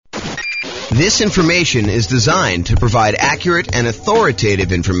This information is designed to provide accurate and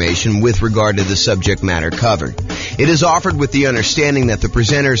authoritative information with regard to the subject matter covered. It is offered with the understanding that the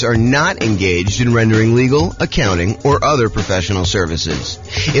presenters are not engaged in rendering legal, accounting, or other professional services.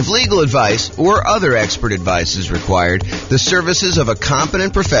 If legal advice or other expert advice is required, the services of a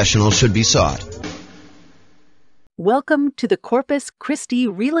competent professional should be sought. Welcome to the Corpus Christi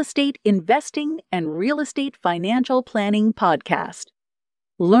Real Estate Investing and Real Estate Financial Planning Podcast.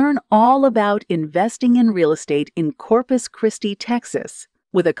 Learn all about investing in real estate in Corpus Christi, Texas,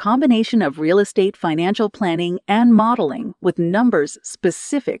 with a combination of real estate financial planning and modeling with numbers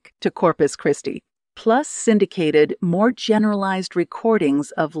specific to Corpus Christi, plus syndicated, more generalized recordings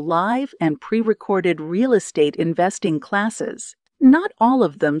of live and pre-recorded real estate investing classes, not all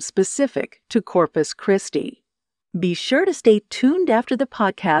of them specific to Corpus Christi. Be sure to stay tuned after the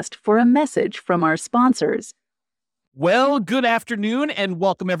podcast for a message from our sponsors. Well, good afternoon and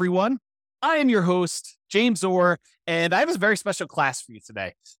welcome, everyone. I am your host, James Orr, and I have a very special class for you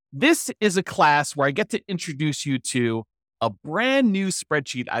today. This is a class where I get to introduce you to a brand new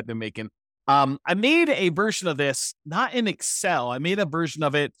spreadsheet I've been making. I made a version of this, not in Excel. I made a version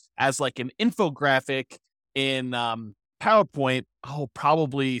of it as like an infographic in PowerPoint,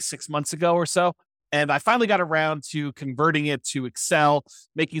 probably 6 months ago or so. And I finally got around to converting it to Excel,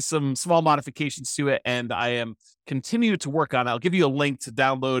 making some small modifications to it, and I am continuing to work on it. I'll give you a link to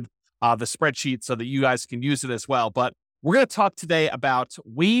download the spreadsheet so that you guys can use it as well. But we're going to talk today about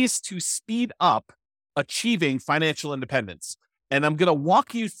ways to speed up achieving financial independence. And I'm going to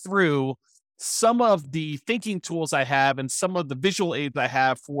walk you through some of the thinking tools I have and some of the visual aids I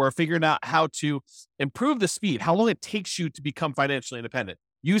have for figuring out how to improve the speed, how long it takes you to become financially independent,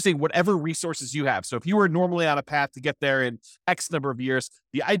 using whatever resources you have. So if you were normally on a path to get there in X number of years,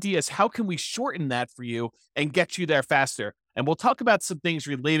 the idea is how can we shorten that for you and get you there faster? And we'll talk about some things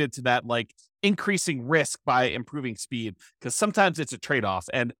related to that, like increasing risk by improving speed, because sometimes it's a trade-off.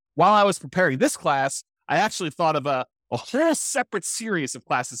 And while I was preparing this class, I actually thought of a whole separate series of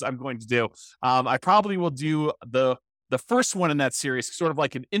classes I'm going to do. I probably will do the first one in that series, sort of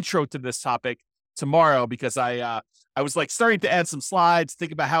like an intro to this topic, tomorrow, because I was like starting to add some slides,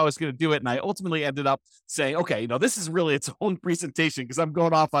 think about how I was going to do it. And I ultimately ended up saying, okay, this is really its own presentation because I'm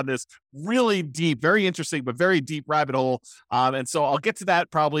going off on this really deep, very interesting, but very deep rabbit hole. And so I'll get to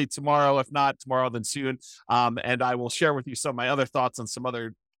that probably tomorrow. If not tomorrow, then soon. And I will share with you some of my other thoughts on some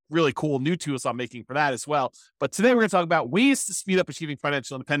other really cool new tools I'm making for that as well. But today we're going to talk about ways to speed up achieving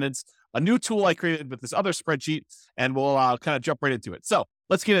financial independence, a new tool I created with this other spreadsheet, and we'll kind of jump right into it. So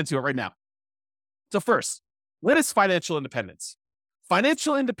let's get into it right now. So first, what is financial independence?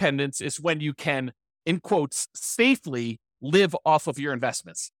 Financial independence is when you can, in quotes, safely live off of your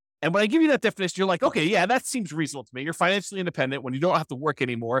investments. And when I give you that definition, you're like, okay, yeah, that seems reasonable to me. You're financially independent when you don't have to work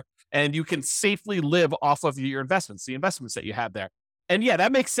anymore and you can safely live off of your investments, the investments that you have there. And yeah,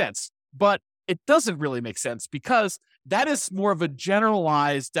 that makes sense, but it doesn't really make sense because that is more of a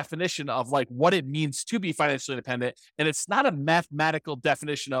generalized definition of like what it means to be financially independent. And it's not a mathematical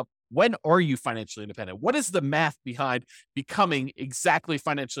definition of when are you financially independent? What is the math behind becoming exactly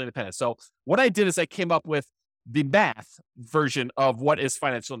financially independent? So what I did is I came up with the math version of what is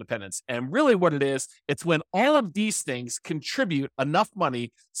financial independence. And really what it is, it's when all of these things contribute enough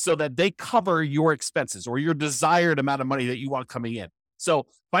money so that they cover your expenses or your desired amount of money that you want coming in. So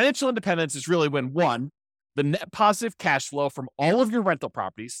financial independence is really when, one, the net positive cash flow from all of your rental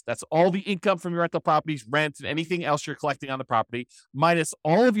properties, that's all the income from your rental properties, rent, and anything else you're collecting on the property, minus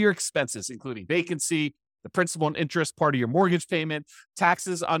all of your expenses, including vacancy, the principal and interest part of your mortgage payment,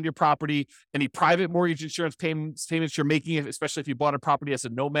 taxes on your property, any private mortgage insurance payments you're making, especially if you bought a property as a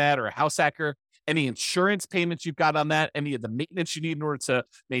nomad or a house hacker, any insurance payments you've got on that, any of the maintenance you need in order to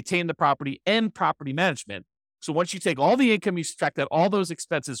maintain the property, and property management. So once you take all the income, you subtract out all those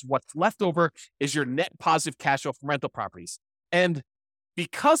expenses, what's left over is your net positive cash flow from rental properties. And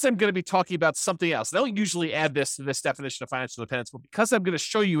because I'm going to be talking about something else, I don't usually add this to this definition of financial independence, but because I'm going to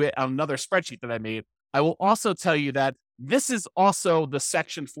show you it on another spreadsheet that I made, I will also tell you that this is also the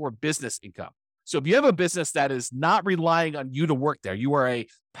section for business income. So if you have a business that is not relying on you to work there, you are a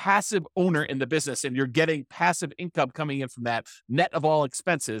passive owner in the business and you're getting passive income coming in from that net of all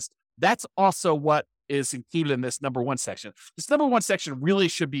expenses, that's also what is included in this number one section. This number one section really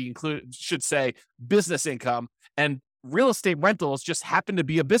should say business income, and real estate rentals just happen to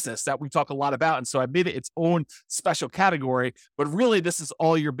be a business that we talk a lot about. And so I made it its own special category, but really this is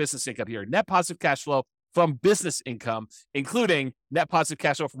all your business income here. Net positive cash flow from business income, including net positive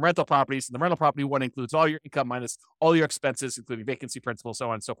cash flow from rental properties. And the rental property one includes all your income minus all your expenses, including vacancy, principal, so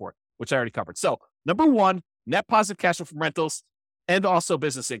on and so forth, which I already covered. So number one, net positive cash flow from rentals. and also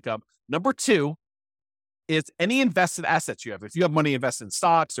business income. Number two is any invested assets you have. If you have money invested in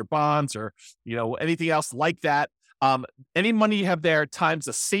stocks or bonds or, anything else like that, any money you have there times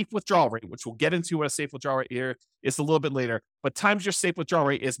a safe withdrawal rate, which we'll get into what a safe withdrawal rate here is a little bit later, but times your safe withdrawal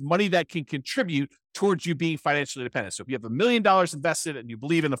rate is money that can contribute towards you being financially independent. So if you have $1 million invested and you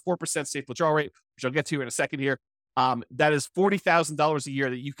believe in a 4% safe withdrawal rate, which I'll get to in a second here, that is $40,000 a year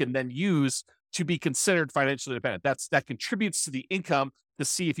that you can then use to be considered financially independent. That contributes to the income to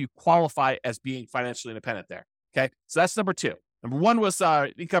see if you qualify as being financially independent there. Okay. So that's number two. Number one was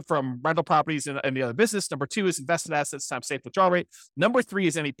income from rental properties and the other business. Number two is invested assets times safe withdrawal rate. Number three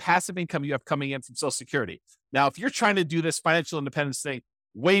is any passive income you have coming in from Social Security. Now, if you're trying to do this financial independence thing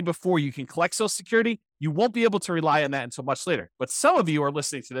way before you can collect Social Security, you won't be able to rely on that until much later. But some of you are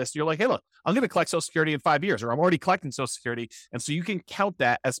listening to this, you're like, hey, look, I'm going to collect Social Security in 5 years, or I'm already collecting Social Security. And so you can count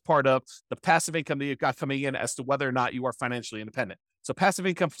that as part of the passive income that you've got coming in as to whether or not you are financially independent. So passive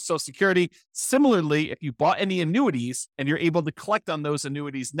income from Social Security. Similarly, if you bought any annuities and you're able to collect on those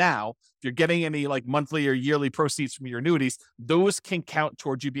annuities now, if you're getting any like monthly or yearly proceeds from your annuities, those can count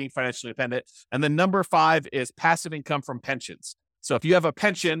towards you being financially independent. And then number five is passive income from pensions. So if you have a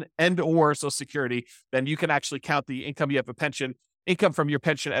pension and or Social Security, then you can actually count the income you have income from your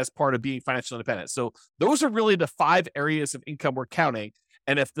pension as part of being financially independent. So those are really the 5 areas of income we're counting.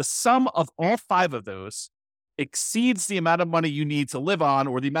 And if the sum of all 5 of those exceeds the amount of money you need to live on,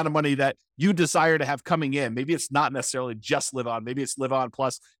 or the amount of money that you desire to have coming in, maybe it's not necessarily just live on, maybe it's live on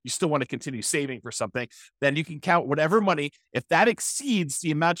plus you still want to continue saving for something, then you can count whatever money. If that exceeds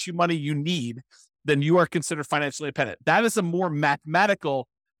the amount of money you need, then you are considered financially independent. That is a more mathematical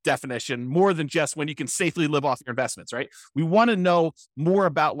definition, more than just when you can safely live off your investments, right? We want to know more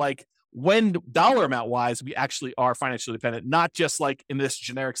about like when dollar amount wise, we actually are financially independent, not just like in this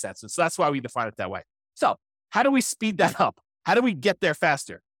generic sense. And so that's why we define it that way. So how do we speed that up? How do we get there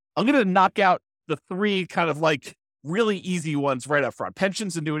faster? I'm going to knock out the 3 kind of like really easy ones right up front: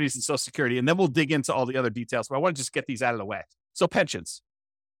 pensions, annuities, and Social Security. And then we'll dig into all the other details, but I want to just get these out of the way. So pensions.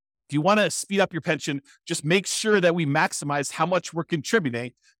 If you want to speed up your pension, just make sure that we maximize how much we're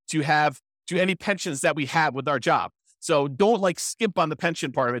contributing to any pensions that we have with our job. So don't like skimp on the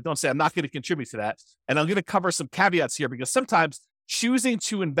pension part of it. Don't say, I'm not going to contribute to that. And I'm going to cover some caveats here, because sometimes choosing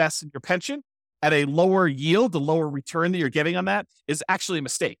to invest in your pension at a lower yield, the lower return that you're getting on that, is actually a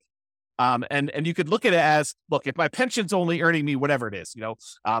mistake. And you could look at it as, look, if my pension's only earning me whatever it is,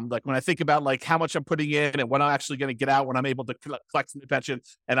 like when I think about like how much I'm putting in and when I'm actually going to get out when I'm able to collect the pension,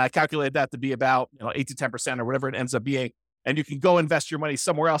 and I calculate that to be about 8 to 10% or whatever it ends up being, and you can go invest your money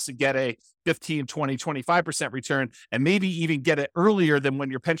somewhere else and get a 15, 20, 25% return, and maybe even get it earlier than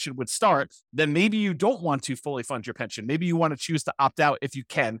when your pension would start, then maybe you don't want to fully fund your pension. Maybe you want to choose to opt out if you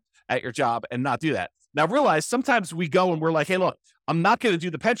can at your job and not do that. Now realize sometimes we go and we're like, hey, look, I'm not going to do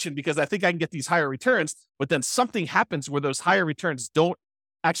the pension because I think I can get these higher returns, but then something happens where those higher returns don't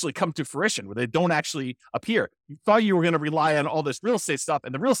actually come to fruition, where they don't actually appear. You thought you were going to rely on all this real estate stuff,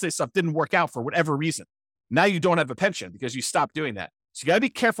 and the real estate stuff didn't work out for whatever reason. Now you don't have a pension because you stopped doing that. So you got to be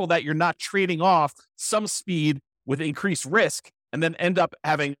careful that you're not trading off some speed with increased risk and then end up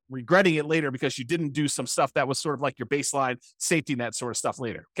regretting it later because you didn't do some stuff that was sort of like your baseline safety net sort of stuff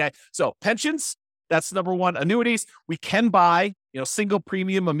later. Okay. So pensions, that's number one. Annuities, we can buy, single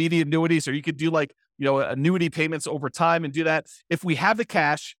premium immediate annuities, or you could do like, annuity payments over time and do that. If we have the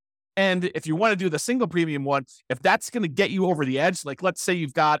cash, and if you want to do the single premium one, if that's going to get you over the edge, like let's say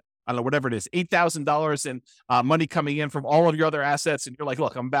you've got, I don't know, whatever it is, $8,000 in money coming in from all of your other assets. And you're like,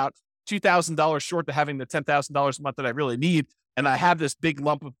 look, I'm about $2,000 short to having the $10,000 a month that I really need. And I have this big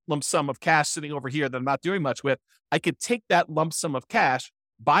lump sum of cash sitting over here that I'm not doing much with. I could take that lump sum of cash,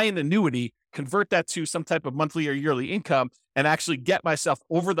 buy an annuity, convert that to some type of monthly or yearly income, and actually get myself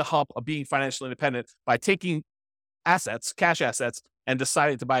over the hump of being financially independent by taking cash assets, and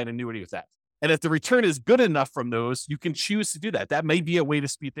deciding to buy an annuity with that. And if the return is good enough from those, you can choose to do that. That may be a way to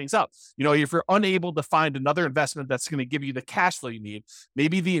speed things up. If you're unable to find another investment that's going to give you the cash flow you need,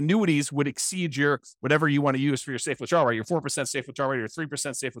 maybe the annuities would exceed your whatever you want to use for your safe withdrawal rate, your 4% safe withdrawal rate, or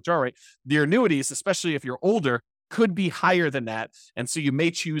 3% safe withdrawal rate. The annuities, especially if you're older, could be higher than that. And so you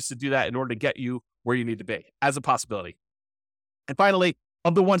may choose to do that in order to get you where you need to be as a possibility. And finally,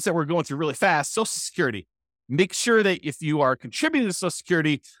 of the ones that we're going through really fast, Social Security. Make sure that if you are contributing to Social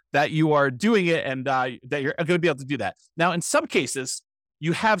Security, that you are doing it and that you're going to be able to do that. Now, in some cases,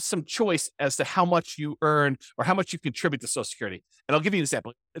 you have some choice as to how much you earn or how much you contribute to Social Security. And I'll give you an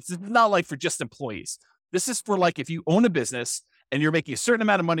example. It's not like for just employees. This is for like if you own a business and you're making a certain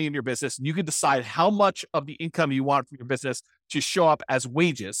amount of money in your business, and you can decide how much of the income you want from your business to show up as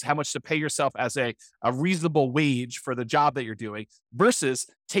wages, how much to pay yourself as a reasonable wage for the job that you're doing, versus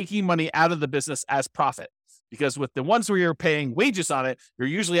taking money out of the business as profit. Because with the ones where you're paying wages on it, you're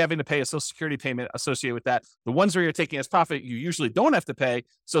usually having to pay a Social Security payment associated with that. The ones where you're taking as profit, you usually don't have to pay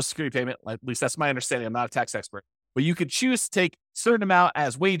Social Security payment. At least that's my understanding. I'm not a tax expert. But you could choose to take a certain amount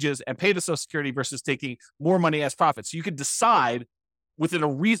as wages and pay the Social Security versus taking more money as profit. So you could decide within a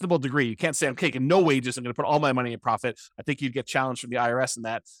reasonable degree. You can't say, I'm taking no wages, I'm going to put all my money in profit. I think you'd get challenged from the IRS in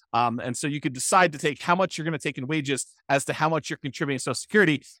that. And so you could decide to take how much you're going to take in wages as to how much you're contributing to Social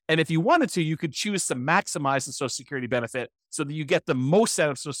Security. And if you wanted to, you could choose to maximize the Social Security benefit so that you get the most out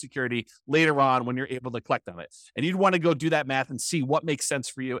of Social Security later on when you're able to collect on it. And you'd want to go do that math and see what makes sense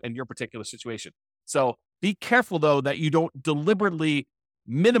for you in your particular situation. So be careful, though, that you don't deliberately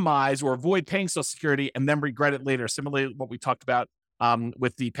minimize or avoid paying Social Security and then regret it later. Similarly, what we talked about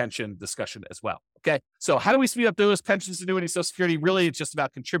with the pension discussion as well. Okay. So how do we speed up those pensions, annuities, Social Security? Really, it's just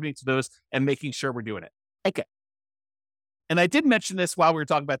about contributing to those and making sure we're doing it. Okay. And I did mention this while we were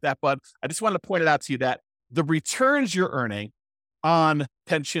talking about that, but I just wanted to point it out to you that the returns you're earning on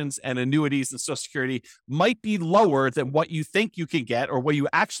pensions and annuities and Social Security might be lower than what you think you can get or what you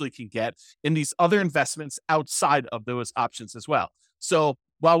actually can get in these other investments outside of those options as well. So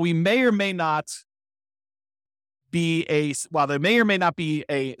while we may or may not while there may or may not be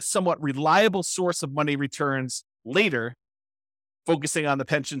a somewhat reliable source of money returns later, focusing on the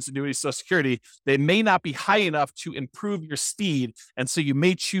pensions, annuities, Social Security, they may not be high enough to improve your speed. And so you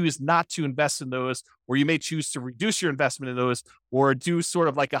may choose not to invest in those, or you may choose to reduce your investment in those, or do sort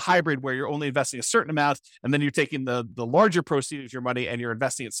of like a hybrid where you're only investing a certain amount, and then you're taking the larger proceeds of your money and you're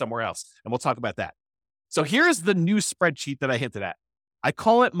investing it somewhere else. And we'll talk about that. So here's the new spreadsheet that I hinted at. I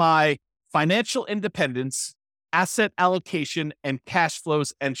call it my financial independence, asset allocation, and cash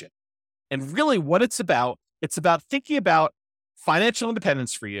flows engine. And really what it's about thinking about financial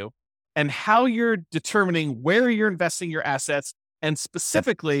independence for you and how you're determining where you're investing your assets, and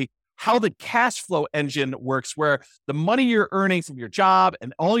specifically how the cash flow engine works, where the money you're earning from your job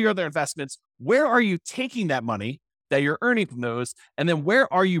and all your other investments, where are you taking that money that you're earning from those? And then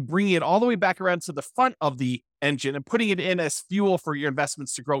where are you bringing it all the way back around to the front of the engine and putting it in as fuel for your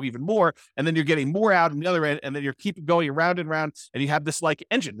investments to grow even more? And then you're getting more out on the other end, and then you're keeping going around and around, and you have this like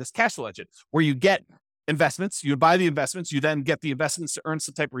engine, this cash flow engine, where you get investments, you buy the investments, you then get the investments to earn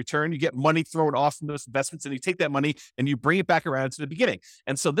some type of return, you get money thrown off from those investments, and you take that money and you bring it back around to the beginning.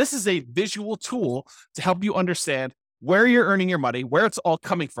 And so this is a visual tool to help you understand where you're earning your money, where it's all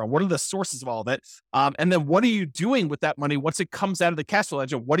coming from, what are the sources of all of it, and then what are you doing with that money once it comes out of the cash flow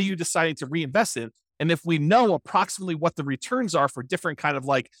engine? What are you deciding to reinvest in? And if we know approximately what the returns are for different kind of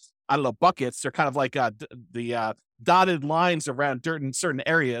like, I don't know, buckets, they're kind of like the dotted lines around certain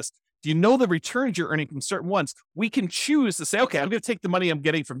areas. Do you know the returns you're earning from certain ones? We can choose to say, okay, I'm going to take the money I'm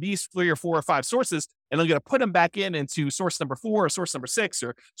getting from these 3 or 4 or 5 sources, and I'm going to put them back into source number 4 or source number 6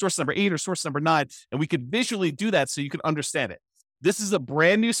 or source number 8 or source number 9. And we could visually do that so you can understand it. This is a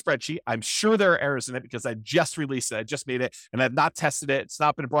brand new spreadsheet. I'm sure there are errors in it because I just released it. I just made it and I've not tested it. It's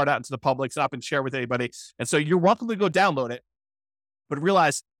not been brought out into the public. It's not been shared with anybody. And so you're welcome to go download it, but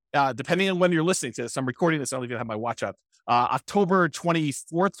realize, depending on when you're listening to this, I'm recording this. I don't even have my watch up. October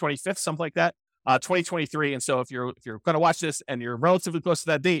 24th, 25th, something like that, 2023. And so if you're going to watch this and you're relatively close to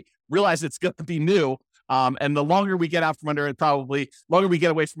that date, realize it's going to be new. And the longer we get out from under it, probably longer we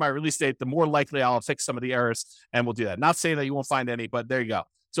get away from my release date, the more likely I'll fix some of the errors, and we'll do that. Not saying that you won't find any, but there you go.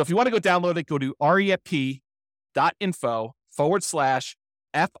 So if you want to go download it, go to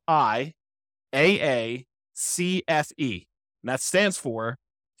refp.info/FIAACFE. And that stands for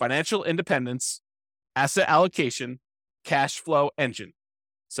Financial Independence, Asset Allocation, Cash Flow Engine.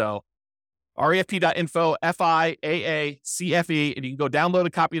 So refp.info, FIAACFE, and you can go download a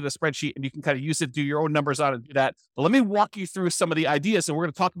copy of the spreadsheet and you can kind of use it, do your own numbers on it, and do that. But let me walk you through some of the ideas, and we're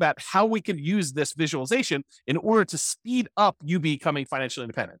going to talk about how we can use this visualization in order to speed up you becoming financially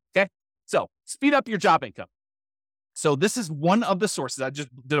independent. Okay. So speed up your job income. So this is one of the sources. I just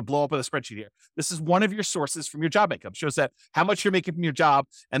did a blow up of the spreadsheet here. This is one of your sources from your job income. Shows that how much you're making from your job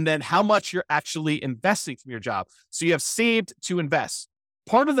and then how much you're actually investing from your job. So you have saved to invest.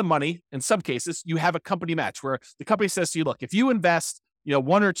 Part of the money, in some cases, you have a company match where the company says to you, look, if you invest,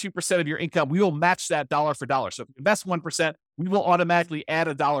 1 or 2% of your income, we will match that dollar for dollar. So if you invest 1%, we will automatically add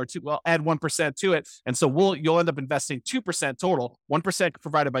add 1% to it. And so you'll end up investing 2% total, 1%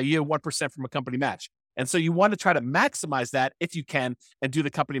 provided by you, 1% from a company match. And so you want to try to maximize that if you can and do the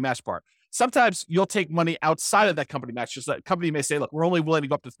company match part. Sometimes you'll take money outside of that company match. Just that company may say, look, we're only willing to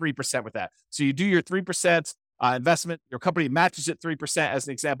go up to 3% with that. So you do your 3%, investment. Your company matches it 3% as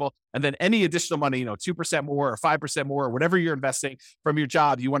an example. And then any additional money, 2% more or 5% more or whatever you're investing from your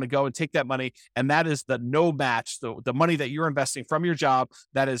job, you want to go and take that money. And that is the no match, the money that you're investing from your job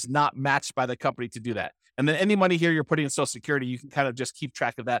that is not matched by the company to do that. And then any money here you're putting in Social Security, you can kind of just keep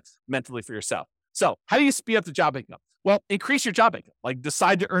track of that mentally for yourself. So how do you speed up the job income? Well, increase your job income. Like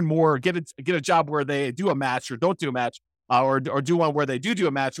decide to earn more, or get a job where they do a match or don't do a match, or do one where they do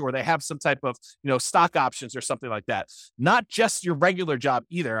a match, or they have some type of stock options or something like that. Not just your regular job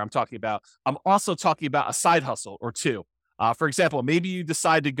either. I'm talking about. I'm also talking about a side hustle or two. For example, maybe you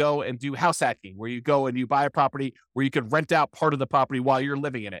decide to go and do house hacking, where you go and you buy a property where you could rent out part of the property while you're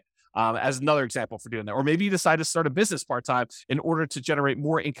living in it. As another example for doing that. Or maybe you decide to start a business part-time in order to generate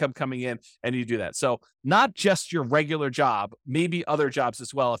more income coming in, and you do that. So not just your regular job, maybe other jobs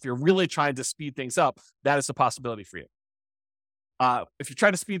as well. If you're really trying to speed things up, that is a possibility for you. If you're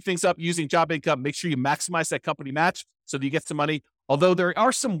trying to speed things up using job income, make sure you maximize that company match so that you get some money. Although there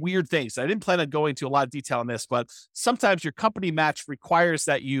are some weird things. I didn't plan on going into a lot of detail on this, but sometimes your company match requires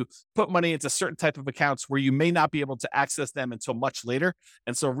that you put money into certain type of accounts where you may not be able to access them until much later.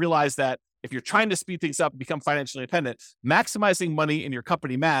 And so realize that if you're trying to speed things up and become financially independent, maximizing money in your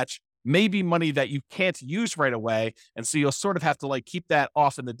company match may be money that you can't use right away. And so you'll sort of have to keep that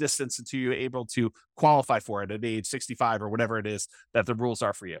off in the distance until you're able to qualify for it at age 65 or whatever it is that the rules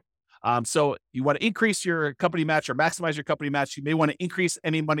are for you. So you want to increase your company match or maximize your company match. You may want to increase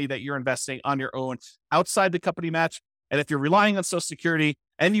any money that you're investing on your own outside the company match. And if you're relying on Social Security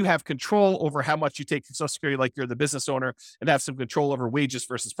and you have control over how much you take from Social Security, like you're the business owner and have some control over wages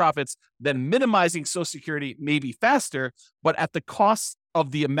versus profits, then minimizing Social Security may be faster, but at the cost of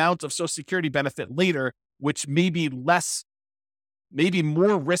the amount of Social Security benefit later, which may be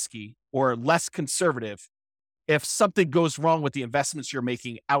more risky or less conservative if something goes wrong with the investments you're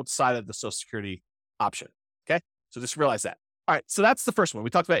making outside of the Social Security option. Okay. So just realize that. All right. So that's the first one. We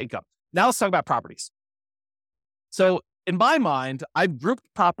talked about income. Now let's talk about properties. So in my mind, I've grouped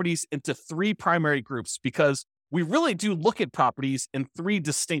properties into three primary groups because we really do look at properties in three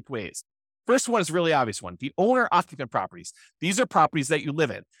distinct ways. First one is a really obvious one, the owner-occupant properties. These are properties that you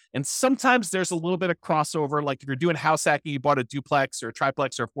live in. And sometimes there's a little bit of crossover, like if you're doing house hacking, you bought a duplex or a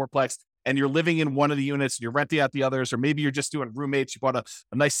triplex or a fourplex, and you're living in one of the units and you're renting out the others, or maybe you're just doing roommates. You bought a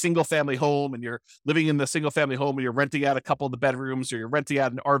nice single family home and you're living in the single family home and you're renting out a couple of the bedrooms, or you're renting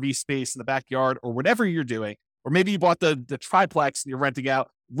out an RV space in the backyard, or whatever you're doing. Or maybe you bought the triplex and you're renting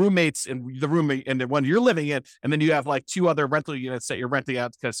out roommates in the room and the one you're living in. And then you have two other rental units that you're renting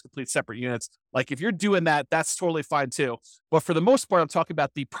out because complete separate units. If you're doing that, that's totally fine too. But for the most part, I'm talking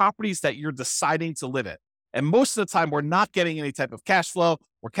about the properties that you're deciding to live in. And most of the time, we're not getting any type of cash flow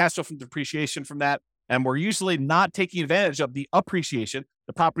or cash flow from depreciation from that. And we're usually not taking advantage of the appreciation,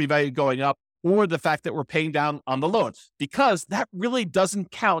 the property value going up, or the fact that we're paying down on the loan, because that really doesn't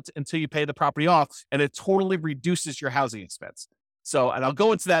count until you pay the property off, and it totally reduces your housing expense. So, and I'll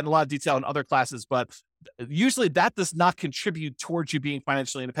go into that in a lot of detail in other classes, but usually that does not contribute towards you being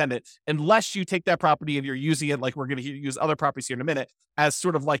financially independent unless you take that property and you're using it, like we're going to use other properties here in a minute, as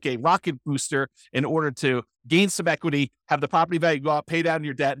sort of like a rocket booster in order to gain some equity, have the property value go up, pay down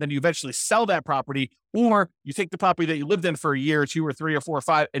your debt, and then you eventually sell that property, or you take the property that you lived in for a year or two or three or four or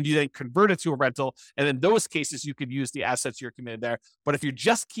five, and you then convert it to a rental. And in those cases, you could use the assets you're committed there. But if you're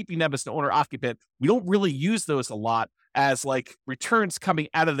just keeping them as an owner occupant, we don't really use those a lot as returns coming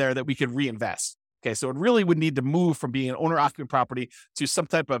out of there that we could reinvest. Okay, so it really would need to move from being an owner-occupant property to some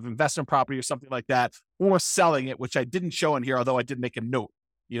type of investment property or something like that, or selling it, which I didn't show in here, although I did make a note.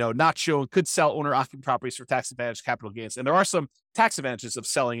 Not show could sell owner-occupant properties for tax-advantaged capital gains. And there are some tax advantages of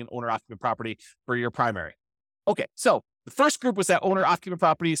selling an owner-occupant property for your primary. Okay, so the first group was that owner-occupant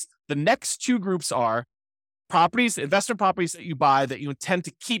properties. The next two groups are properties, investment properties that you buy that you intend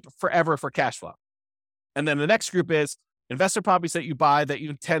to keep forever for cash flow. And then the next group is investment properties that you buy that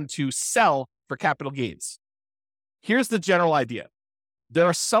you intend to sell for capital gains. Here's the general idea. There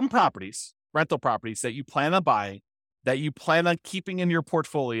are some properties, rental properties, that you plan on buying, that you plan on keeping in your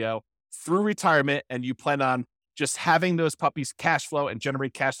portfolio through retirement, and you plan on just having those puppies cash flow and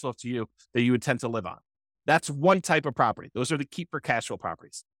generate cash flow to you that you intend to live on. That's one type of property. Those are the keep for cash flow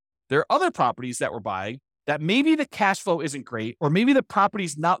properties. There are other properties that we're buying that maybe the cash flow isn't great, or maybe the property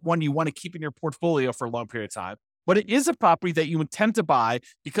is not one you want to keep in your portfolio for a long period of time, but it is a property that you intend to buy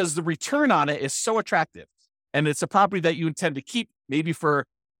because the return on it is so attractive. And it's a property that you intend to keep maybe for,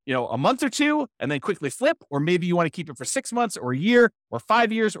 a month or two and then quickly flip, or maybe you want to keep it for 6 months or a year or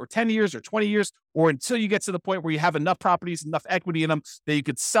 5 years or 10 years or 20 years, or until you get to the point where you have enough properties, enough equity in them that you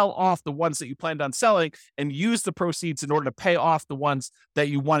could sell off the ones that you planned on selling and use the proceeds in order to pay off the ones that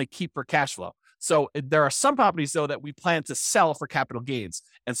you want to keep for cash flow. So there are some properties, though, that we plan to sell for capital gains.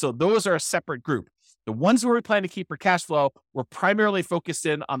 And so those are a separate group. The ones where we plan to keep for cash flow, we're primarily focused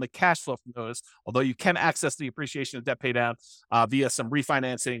in on the cash flow from those, although you can access the appreciation of debt pay down via some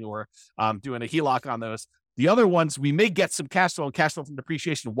refinancing or doing a HELOC on those. The other ones, we may get some cash flow and cash flow from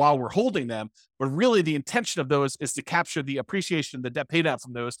depreciation while we're holding them, but really the intention of those is to capture the appreciation, the debt pay down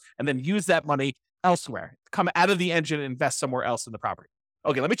from those, and then use that money elsewhere, come out of the engine and invest somewhere else in the property.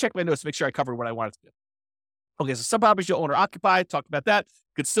 Okay, let me check my notes to make sure I covered what I wanted to do. Okay, so some properties you'll own or occupy, talked about that.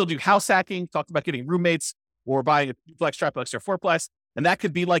 Could still do house hacking, talked about getting roommates or buying a duplex, triplex, or fourplex. And that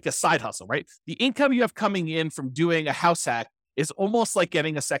could be like a side hustle, right? The income you have coming in from doing a house hack is almost like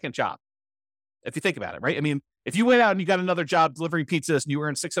getting a second job, if you think about it, right? I mean, if you went out and you got another job delivering pizzas and you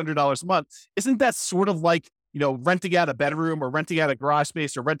earn $600 a month, isn't that sort of like, renting out a bedroom or renting out a garage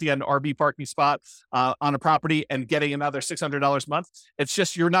space or renting out an RV parking spot on a property and getting another $600 a month? It's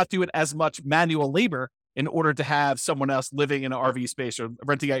just you're not doing as much manual labor in order to have someone else living in an RV space or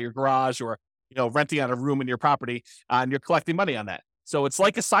renting out your garage or, renting out a room in your property and you're collecting money on that. So it's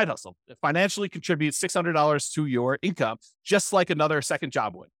like a side hustle. It financially contributes $600 to your income, just like another second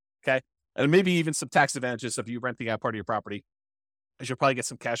job would. Okay. And maybe even some tax advantages of you renting out part of your property, as you'll probably get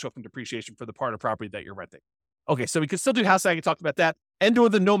some cash flow from depreciation for the part of property that you're renting. Okay. So we can still do house hacking, talked about that, and or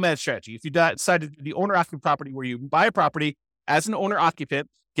the nomad strategy. If you decide to do the owner occupant property where you buy a property as an owner occupant,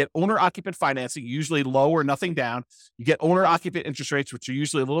 get owner occupant financing, usually low or nothing down. You get owner occupant interest rates, which are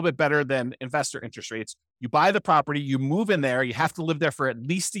usually a little bit better than investor interest rates. You buy the property, you move in there, you have to live there for at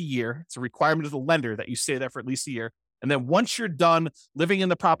least a year. It's a requirement of the lender that you stay there for at least a year. And then once you're done living in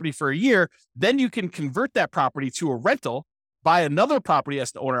the property for a year, then you can convert that property to a rental, buy another property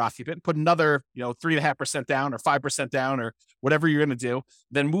as an owner occupant, put another, 3.5% down or 5% down or whatever you're going to do,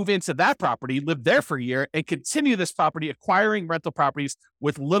 then move into that property, live there for a year and continue this property, acquiring rental properties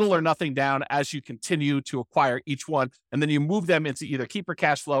with little or nothing down as you continue to acquire each one. And then you move them into either keep for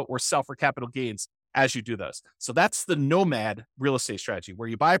cash flow or sell for capital gains as you do those. So that's the nomad real estate strategy, where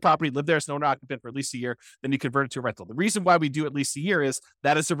you buy a property, live there as an owner occupant for at least a year, then you convert it to a rental. The reason why we do at least a year is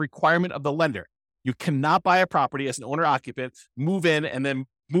that is a requirement of the lender. You cannot buy a property as an owner occupant, move in, and then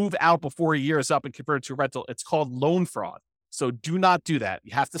move out before a year is up and convert it to a rental. It's called loan fraud. So do not do that.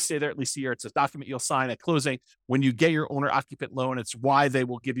 You have to stay there at least a year. It's a document you'll sign at closing when you get your owner occupant loan. It's why they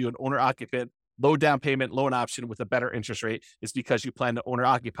will give you an owner occupant low down payment loan option with a better interest rate, is because you plan to owner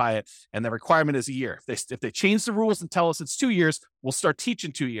occupy it. And the requirement is a year. If they change the rules and tell us it's 2 years, we'll start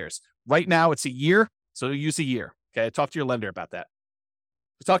teaching 2 years. Right now it's a year. So use a year. Okay. Talk to your lender about that.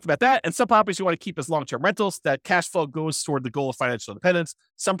 We talked about that. And some properties you want to keep as long-term rentals. That cash flow goes toward the goal of financial independence.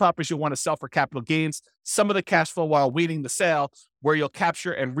 Some properties you want to sell for capital gains. Some of the cash flow while waiting the sale, where you'll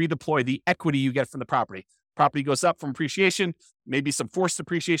capture and redeploy the equity you get from the property. Property goes up from appreciation, maybe some forced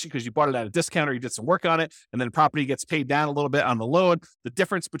appreciation because you bought it at a discount or you did some work on it. And then property gets paid down a little bit on the loan. The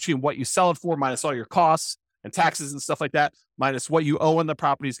difference between what you sell it for minus all your costs and taxes and stuff like that, minus what you owe on the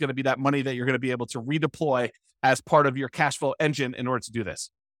property, is going to be that money that you're going to be able to redeploy as part of your cash flow engine in order to do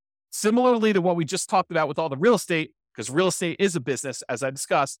this. Similarly to what we just talked about with all the real estate, because real estate is a business, as I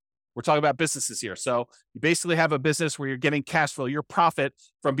discussed, we're talking about businesses here. So you basically have a business where you're getting cash flow, your profit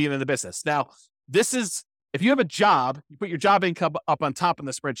from being in the business. Now, this is, if you have a job, you put your job income up on top in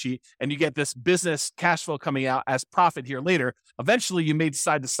the spreadsheet and you get this business cash flow coming out as profit here later. Eventually, you may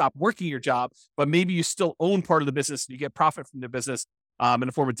decide to stop working your job, but maybe you still own part of the business and you get profit from the business in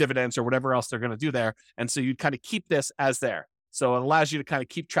the form of dividends or whatever else they're going to do there. And so you kind of keep this as there. So it allows you to kind of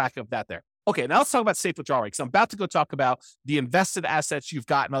keep track of that there. Okay, now let's talk about safe withdrawal rate, because I'm about to go talk about the invested assets you've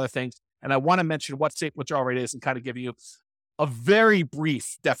got and other things. And I want to mention what safe withdrawal rate is and kind of give you a very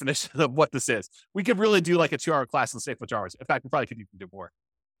brief definition of what this is. We could really do like a 2-hour class on safe withdrawal rates. In fact, we probably could even do more.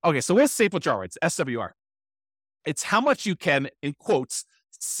 Okay, so where's safe withdrawal rates? SWR. It's how much you can, in quotes,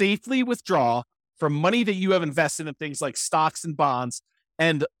 safely withdraw from money that you have invested in things like stocks and bonds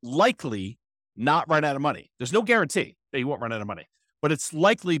and likely not run out of money. There's no guarantee that you won't run out of money, but it's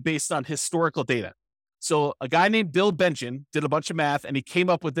likely based on historical data. So a guy named Bill Bengen did a bunch of math and he came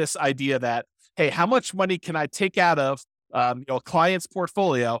up with this idea that, hey, how much money can I take out of a client's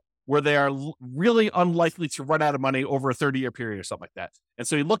portfolio where they are really unlikely to run out of money over a 30-year period or something like that. And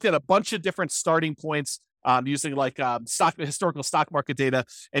so he looked at a bunch of different starting points using like historical stock market data,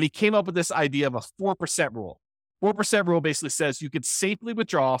 and he came up with this idea of a 4% rule. 4% rule basically says you could safely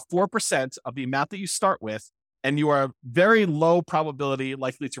withdraw 4% of the amount that you start with, and you are very low probability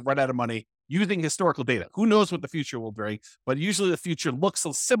likely to run out of money using historical data. Who knows what the future will bring, but usually the future looks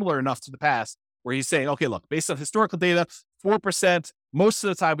similar enough to the past where he's saying, okay, look, based on historical data, 4%, most of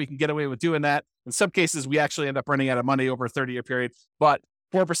the time we can get away with doing that. In some cases, we actually end up running out of money over a 30-year period, but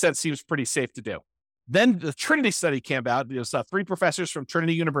 4% seems pretty safe to do. Then the Trinity study came out. There was 3 professors from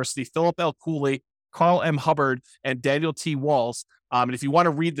Trinity University, Philip L. Cooley, Carl M. Hubbard, and Daniel T. Walls. And if you want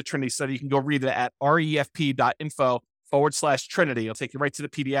to read the Trinity study, you can go read it at refp.info/Trinity. It'll take you right to the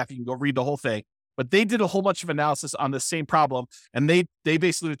PDF. You can go read the whole thing. But they did a whole bunch of analysis on the same problem. And they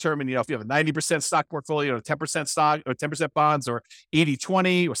basically determined, if you have a 90% stock portfolio, or 10% stock, or 10% bonds, or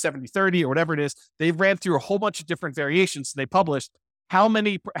 80-20, or 70-30, or whatever it is, they ran through a whole bunch of different variations. And they published how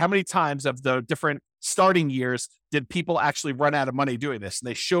many times of the different starting years did people actually run out of money doing this? And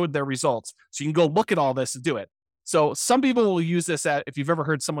they showed their results. So you can go look at all this and do it. So some people will use this if you've ever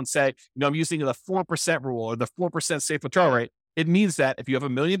heard someone say, I'm using the 4% rule or the 4% safe withdrawal rate. It means that if you have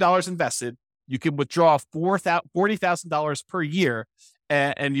 $1 million invested, you can withdraw $40,000 per year,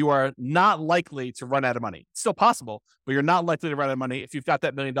 and you are not likely to run out of money. It's still possible, but you're not likely to run out of money if you've got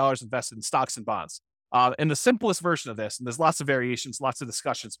that $1 million invested in stocks and bonds. In the simplest version of this, and there's lots of variations, lots of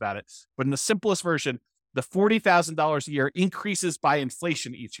discussions about it, but in the simplest version, the $40,000 a year increases by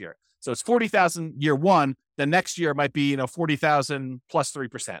inflation each year. So it's $40,000 year one, the next year might be, $40,000 plus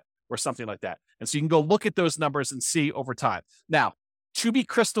 3% or something like that. And so you can go look at those numbers and see over time. Now, to be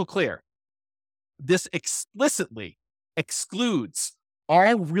crystal clear, this explicitly excludes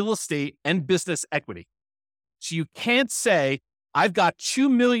all real estate and business equity. So you can't say, I've got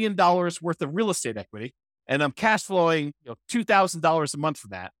 $2 million worth of real estate equity and I'm cash flowing $2,000 a month from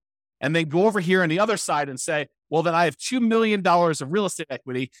that. And then go over here on the other side and say, well, then I have $2 million of real estate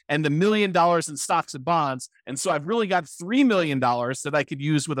equity and $1 million in stocks and bonds. And so I've really got $3 million that I could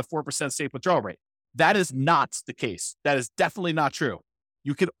use with a 4% safe withdrawal rate. That is not the case. That is definitely not true.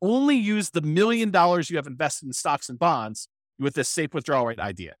 You can only use the $1 million you have invested in stocks and bonds with this safe withdrawal rate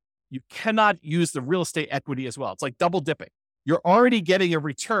idea. You cannot use the real estate equity as well. It's like double dipping. You're already getting a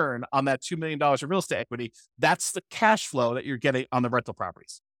return on that $2 million of real estate equity. That's the cash flow that you're getting on the rental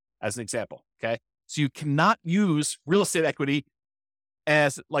properties, as an example. Okay. So you cannot use real estate equity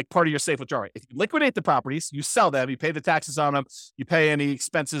as like part of your safe withdrawal rate. If you liquidate the properties, you sell them, you pay the taxes on them, you pay any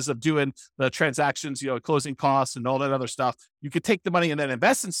expenses of doing the transactions, closing costs and all that other stuff. You could take the money and then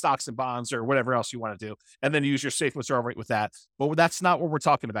invest in stocks and bonds or whatever else you want to do, and then use your safe withdrawal rate with that. But that's not what we're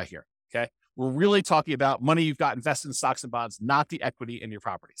talking about here. Okay. We're really talking about money you've got invested in stocks and bonds, not the equity in your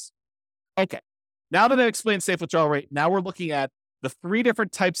properties. Okay. Now that I explained safe withdrawal rate, now we're looking at the 3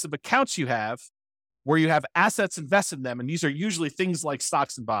 different types of accounts you have where you have assets invested in them. And these are usually things like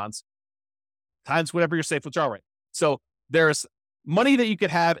stocks and bonds times whatever your safe withdrawal rate. So there's money that you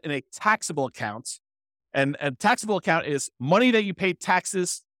could have in a taxable account. And a taxable account is money that you pay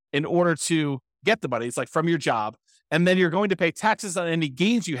taxes in order to get the money. It's like from your job. And then you're going to pay taxes on any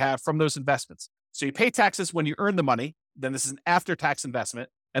gains you have from those investments. So you pay taxes when you earn the money. Then this is an after-tax investment.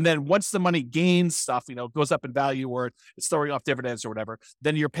 And then once the money gains stuff, goes up in value or it's throwing off dividends or whatever,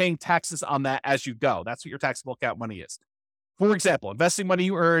 then you're paying taxes on that as you go. That's what your taxable account money is. For example, investing money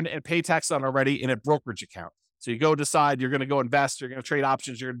you earn and pay tax on already in a brokerage account. So you go decide you're going to go invest, you're going to trade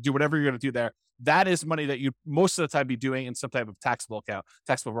options, you're going to do whatever you're going to do there. That is money that you most of the time be doing in some type of taxable account,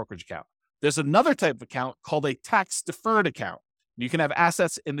 taxable brokerage account. There's another type of account called a tax deferred account. You can have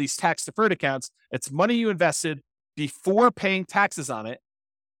assets in these tax deferred accounts. It's money you invested before paying taxes on it,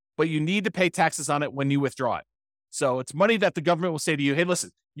 but you need to pay taxes on it when you withdraw it. So it's money that the government will say to you, hey,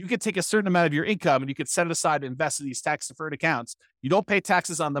 listen, you could take a certain amount of your income and you could set it aside and invest in these tax deferred accounts. You don't pay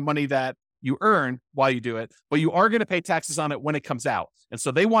taxes on the money that you earn while you do it, but you are going to pay taxes on it when it comes out. And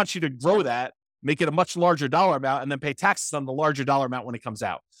so they want you to grow that, make it a much larger dollar amount, and then pay taxes on the larger dollar amount when it comes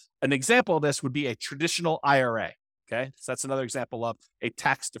out. An example of this would be a traditional IRA. Okay. So that's another example of a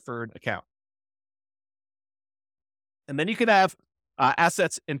tax deferred account. And then you could have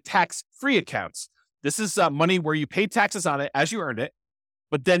assets in tax-free accounts. This is money where you pay taxes on it as you earned it,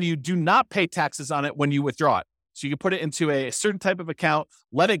 but then you do not pay taxes on it when you withdraw it. So you can put it into a certain type of account,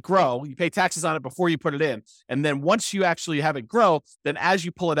 let it grow. You pay taxes on it before you put it in. And then once you actually have it grow, then as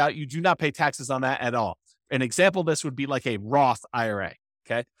you pull it out, you do not pay taxes on that at all. An example of this would be like a Roth IRA.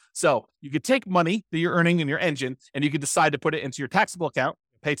 Okay. So you could take money that you're earning in your engine and you could decide to put it into your taxable account,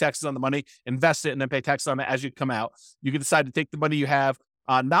 pay taxes on the money, invest it, and then pay taxes on it as you come out. You can decide to take the money you have,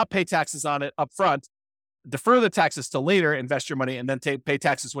 not pay taxes on it up front, defer the taxes till later, invest your money, and then pay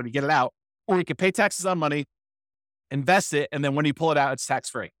taxes when you get it out. Or you can pay taxes on money, invest it, and then when you pull it out, it's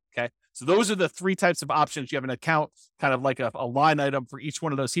tax-free. Okay. So those are the 3 types of options. You have an account, kind of like a line item for each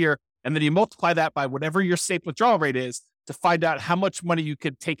one of those here. And then you multiply that by whatever your safe withdrawal rate is to find out how much money you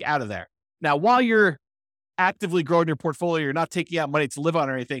could take out of there. Now, while you're actively growing your portfolio, you're not taking out money to live on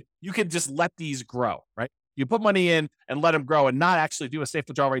or anything, you can just let these grow, right? You put money in and let them grow and not actually do a safe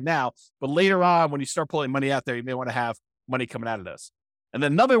withdrawal right now. But later on, when you start pulling money out there, you may want to have money coming out of those. And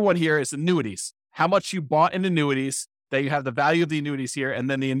then another one here is annuities. How much you bought in annuities, that you have the value of the annuities here, and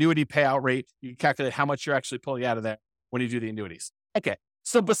then the annuity payout rate, you calculate how much you're actually pulling out of there when you do the annuities. Okay,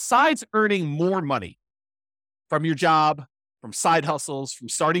 so besides earning more money from your job, from side hustles, from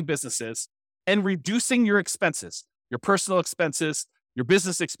starting businesses, and reducing your expenses, your personal expenses, your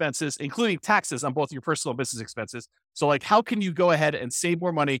business expenses, including taxes on both your personal and business expenses. So like, how can you go ahead and save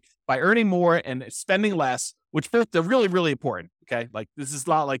more money by earning more and spending less, which they're really, really important. Okay. Like this is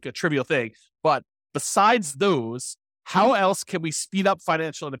not like a trivial thing, but besides those, how else can we speed up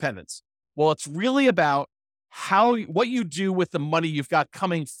financial independence? Well, it's really about what you do with the money you've got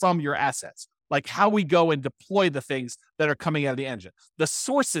coming from your assets, like how we go and deploy the things that are coming out of the engine, the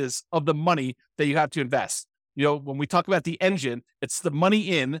sources of the money that you have to invest. You know, when we talk about the engine, it's the money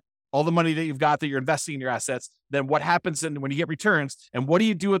in, all the money that you've got that you're investing in your assets. Then what happens when you get returns, and what do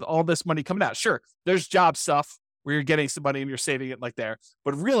you do with all this money coming out? Sure, there's job stuff where you're getting some money and you're saving it like there.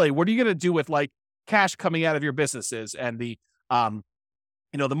 But really, what are you going to do with like cash coming out of your businesses and the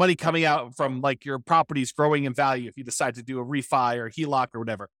the money coming out from like your properties growing in value if you decide to do a refi or HELOC or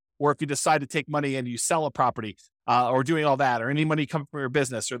whatever, or if you decide to take money and you sell a property or doing all that, or any money coming from your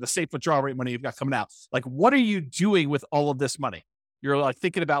business or the safe withdrawal rate money you've got coming out. Like, what are you doing with all of this money? You're like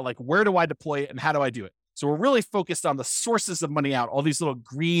thinking about like, where do I deploy it and how do I do it? So we're really focused on the sources of money out, all these little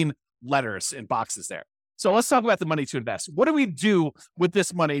green letters in boxes there. So let's talk about the money to invest. What do we do with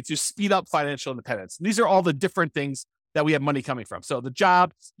this money to speed up financial independence? And these are all the different things that we have money coming from. So the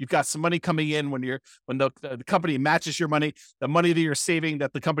job, you've got some money coming in when the company matches your money, the money that you're saving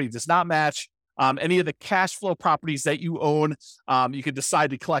that the company does not match, any of the cash flow properties that you own. You could decide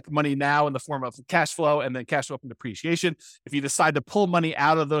to collect money now in the form of cash flow and then cash flow from depreciation. If you decide to pull money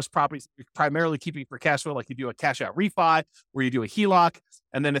out of those properties, you're primarily keeping for cash flow, like you do a cash out refi or you do a HELOC.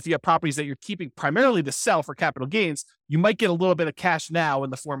 And then if you have properties that you're keeping primarily to sell for capital gains, you might get a little bit of cash now in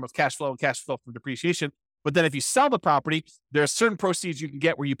the form of cash flow and cash flow from depreciation. But then if you sell the property, there are certain proceeds you can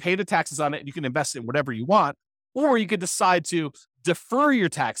get where you pay the taxes on it and you can invest in whatever you want. Or you could decide to defer your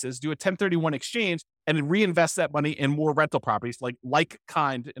taxes, do a 1031 exchange, and reinvest that money in more rental properties, like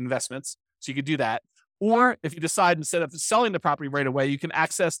kind investments. So you could do that. Or if you decide instead of selling the property right away, you can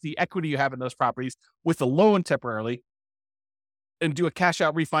access the equity you have in those properties with a loan temporarily and do a cash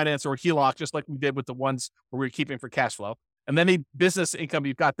out refinance or HELOC, just like we did with the ones where we were keeping for cash flow. And then any business income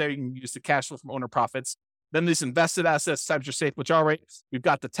you've got there, you can use the cash flow from owner profits. Then these invested assets times your safe withdrawal rate. We've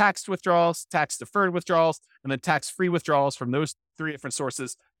got the tax withdrawals, tax deferred withdrawals, and then tax-free withdrawals from those three different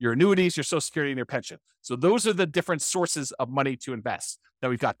sources, your annuities, your Social Security, and your pension. So those are the different sources of money to invest that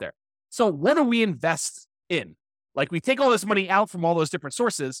we've got there. So what do we invest in? Like, we take all this money out from all those different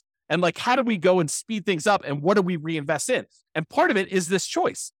sources, and like, how do we go and speed things up, and what do we reinvest in? And part of it is this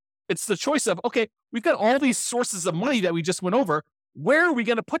choice. It's the choice of, okay, we've got all these sources of money that we just went over. Where are we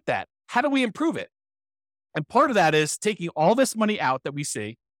going to put that? How do we improve it? And part of that is taking all this money out that we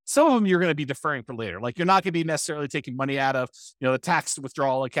see. Some of them you're going to be deferring for later. Like, you're not going to be necessarily taking money out of, the tax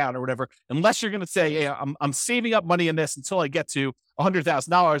withdrawal account or whatever, unless you're going to say, hey, I'm saving up money in this until I get to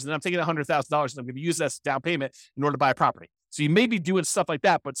 $100,000, and I'm taking $100,000 and I'm going to use that as down payment in order to buy a property. So you may be doing stuff like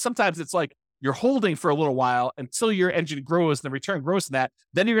that, but sometimes it's like you're holding for a little while until your engine grows and the return grows in that.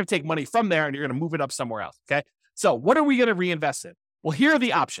 Then you're going to take money from there and you're going to move it up somewhere else. Okay. So what are we going to reinvest in? Well, here are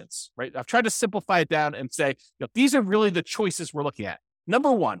the options, right? I've tried to simplify it down and say, these are really the choices we're looking at.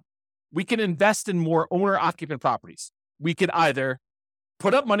 Number one, we can invest in more owner-occupant properties. We could either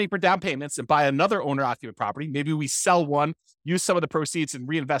put up money for down payments and buy another owner-occupant property. Maybe we sell one, use some of the proceeds and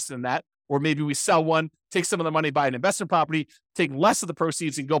reinvest in that. Or maybe we sell one, take some of the money, buy an investment property, take less of the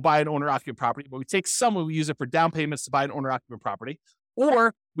proceeds and go buy an owner-occupant property. But we take some and we use it for down payments to buy an owner-occupant property.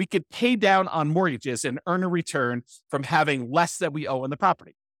 Or we could pay down on mortgages and earn a return from having less that we owe on the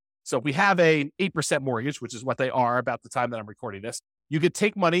property. So if we have an 8% mortgage, which is what they are about the time that I'm recording this, you could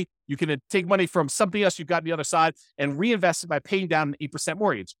take money from something else you've got on the other side and reinvest it by paying down an 8%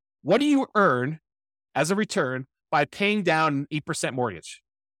 mortgage. What do you earn as a return by paying down an 8% mortgage?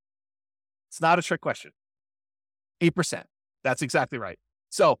 It's not a trick question. 8%. That's exactly right.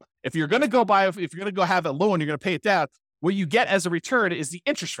 So if you're going to go have a loan, you're going to pay it down. What you get as a return is the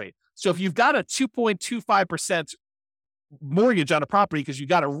interest rate. So if you've got a 2.25% mortgage on a property because you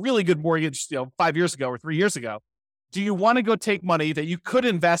got a really good mortgage, 5 years ago or 3 years ago, do you want to go take money that you could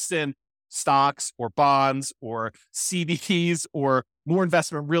invest in stocks or bonds or CDs or more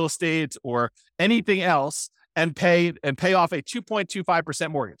investment in real estate or anything else and pay off a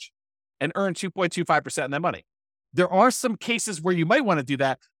 2.25% mortgage and earn 2.25% on that money? There are some cases where you might want to do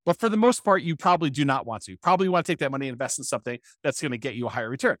that, but for the most part, you probably do not want to. You probably want to take that money and invest in something that's going to get you a higher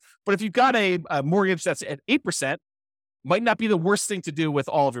return. But if you've got a mortgage that's at 8%, might not be the worst thing to do with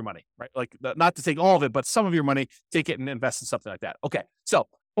all of your money, right? Like not to take all of it, but some of your money, take it and invest in something like that. Okay. So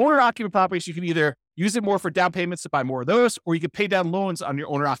owner-occupied properties, you can either use it more for down payments to buy more of those, or you can pay down loans on your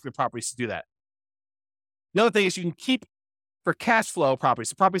owner-occupied properties to do that. The other thing is you can keep for cash flow properties,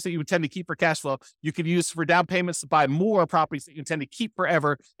 the properties that you would tend to keep for cash flow, you could use for down payments to buy more properties that you intend to keep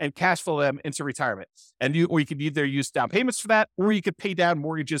forever and cash flow them into retirement. Or you could either use down payments for that, or you could pay down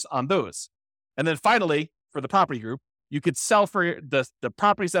mortgages on those. And then finally, for the property group, you could sell for the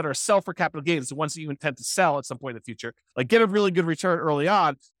properties that are sell for capital gains, the ones that you intend to sell at some point in the future, like get a really good return early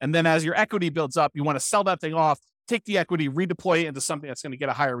on. And then as your equity builds up, you want to sell that thing off, take the equity, redeploy it into something that's going to get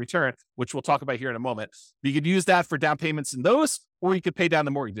a higher return, which we'll talk about here in a moment. You could use that for down payments in those, or you could pay down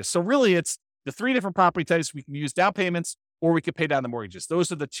the mortgages. So really it's the three different property types. We can use down payments, or we could pay down the mortgages.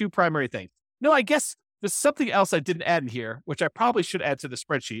 Those are the two primary things. No, I guess there's something else I didn't add in here, which I probably should add to the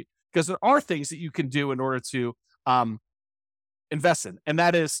spreadsheet, because there are things that you can do in order to invest in, and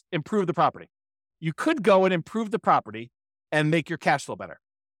that is improve the property. You could go and improve the property and make your cash flow better.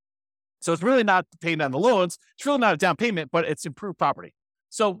 So it's really not paying down the loans. It's really not a down payment, but it's improved property.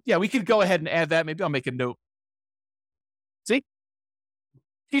 So yeah, we could go ahead and add that. Maybe I'll make a note. See?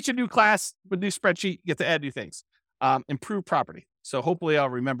 Teach a new class with a new spreadsheet, you get to add new things. Improve property. So hopefully I'll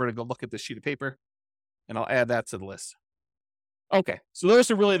remember to go look at this sheet of paper and I'll add that to the list. Okay, so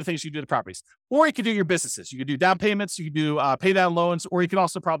those are really the things you do to properties. Or you can do your businesses. You can do down payments, you can do pay down loans, or you can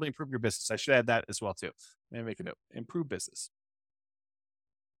also probably improve your business. I should add that as well too. Let me make a note. Improve business.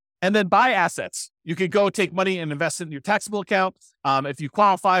 And then buy assets. You could go take money and invest it in your taxable account. If you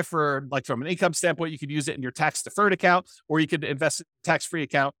qualify for, like from an income standpoint, you could use it in your tax deferred account, or you could invest in a tax-free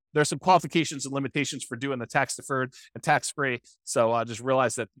account. There's some qualifications and limitations for doing the tax deferred and tax-free. So just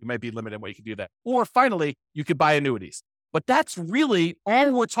realize that you might be limited in what you can do that. Or finally, you could buy annuities. But that's really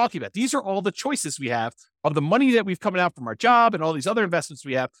all we're talking about. These are all the choices we have of the money that we've coming out from our job and all these other investments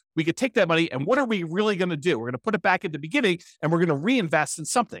we have. We could take that money and what are we really going to do? We're going to put it back at the beginning and we're going to reinvest in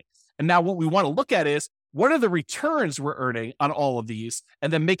something. And now what we want to look at is what are the returns we're earning on all of these,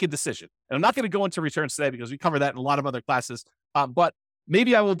 and then make a decision. And I'm not going to go into returns today because we cover that in a lot of other classes. But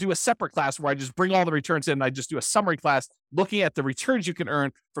maybe I will do a separate class where I just bring all the returns in and I just do a summary class looking at the returns you can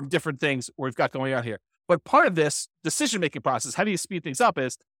earn from different things we've got going on here. But part of this decision-making process, how do you speed things up,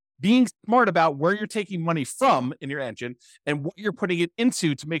 is being smart about where you're taking money from in your engine and what you're putting it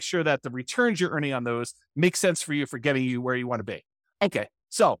into to make sure that the returns you're earning on those make sense for you for getting you where you want to be. Okay,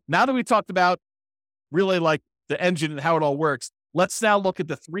 so now that we talked about really like the engine and how it all works, let's now look at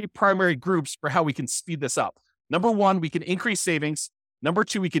the three primary groups for how we can speed this up. Number one, we can increase savings. Number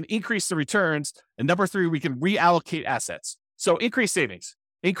two, we can increase the returns. And number three, we can reallocate assets. So increase savings.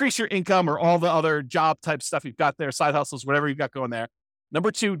 Increase your income or all the other job type stuff you've got there, side hustles, whatever you've got going there. Number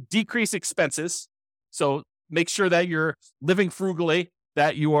two, decrease expenses. So make sure that you're living frugally,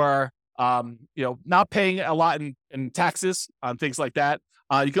 that you are, not paying a lot in taxes on things like that.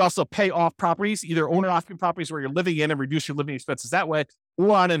 You can also pay off properties, either owner-occupied properties where you're living in and reduce your living expenses that way,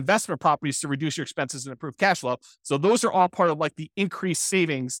 or on investment properties to reduce your expenses and improve cash flow. So those are all part of like the increased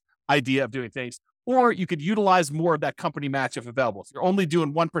savings idea of doing things. Or you could utilize more of that company match if available. If you're only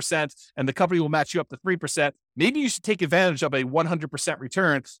doing 1% and the company will match you up to 3%, maybe you should take advantage of a 100%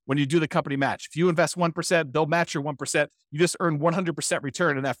 return when you do the company match. If you invest 1%, they'll match your 1%. You just earn 100%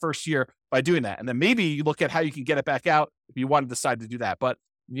 return in that first year by doing that. And then maybe you look at how you can get it back out if you want to decide to do that. But,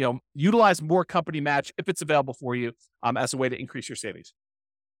 utilize more company match if it's available for you as a way to increase your savings.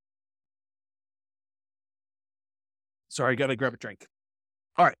 Sorry, I got to grab a drink.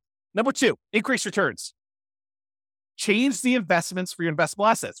 All right. Number two, increase returns. Change the investments for your investable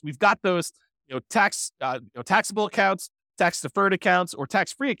assets. We've got those, taxable accounts, tax deferred accounts, or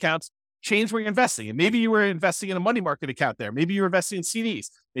tax-free accounts. Change where you're investing. And maybe you were investing in a money market account there. Maybe you're investing in CDs.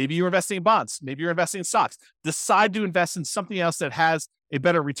 Maybe you're investing in bonds. Maybe you're investing in stocks. Decide to invest in something else that has a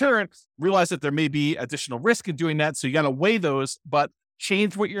better return. Realize that there may be additional risk in doing that. So you got to weigh those, but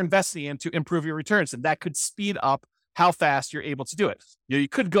change what you're investing in to improve your returns. And that could speed up how fast you're able to do it. You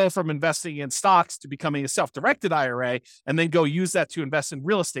could go from investing in stocks to becoming a self-directed IRA and then go use that to invest in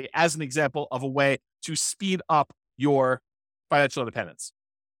real estate as an example of a way to speed up your financial independence.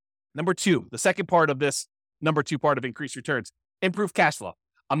 Number two, the second part of this, number two part of increased returns, improve cash flow.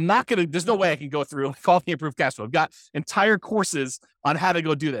 There's no way I can go through all the improved cash flow. I've got entire courses on how to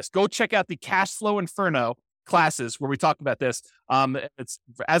go do this. Go check out the Cash Flow Inferno classes where we talk about this. It's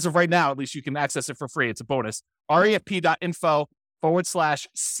as of right now, at least you can access it for free. It's a bonus.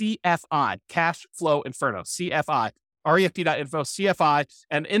 refp.info/CFI, Cash Flow Inferno, CFI, refp.info, CFI.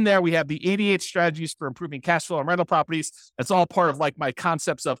 And in there, we have the 88 strategies for improving cash flow and rental properties. It's all part of like my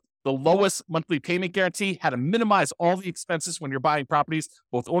concepts of the lowest monthly payment guarantee, how to minimize all the expenses when you're buying properties,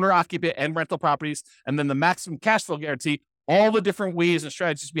 both owner-occupant and rental properties, and then the maximum cash flow guarantee, all the different ways and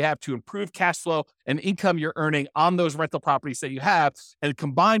strategies we have to improve cash flow and income you're earning on those rental properties that you have, and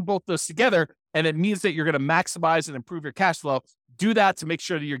combine both those together. And it means that you're going to maximize and improve your cash flow. Do that to make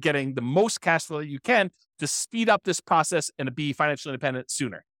sure that you're getting the most cash flow that you can to speed up this process and to be financially independent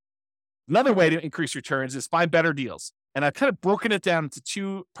sooner. Another way to increase returns is find better deals. And I've kind of broken it down into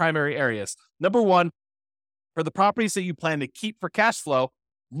two primary areas. Number one, for the properties that you plan to keep for cash flow,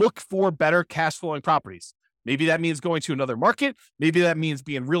 look for better cash flowing properties. Maybe that means going to another market. Maybe that means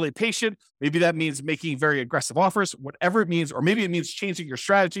being really patient. Maybe that means making very aggressive offers, whatever it means. Or maybe it means changing your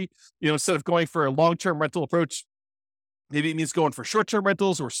strategy. Instead of going for a long-term rental approach, maybe it means going for short-term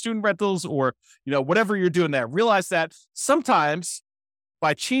rentals or student rentals or, whatever you're doing there. Realize that sometimes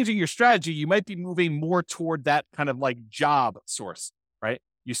by changing your strategy, you might be moving more toward that kind of like job source, right?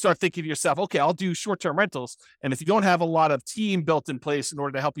 You start thinking to yourself, okay, I'll do short-term rentals. And if you don't have a lot of team built in place in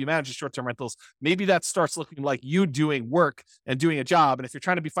order to help you manage the short-term rentals, maybe that starts looking like you doing work and doing a job. And if you're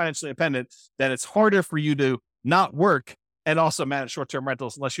trying to be financially independent, then it's harder for you to not work and also manage short-term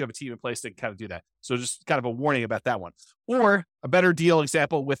rentals unless you have a team in place that can kind of do that. So just kind of a warning about that one. Or a better deal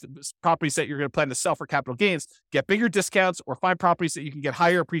example with properties that you're going to plan to sell for capital gains, get bigger discounts or find properties that you can get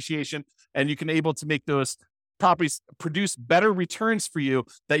higher appreciation and you can able to make those properties produce better returns for you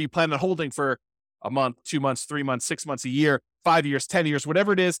that you plan on holding for a month, 2 months, 3 months, 6 months, a year, 5 years, 10 years,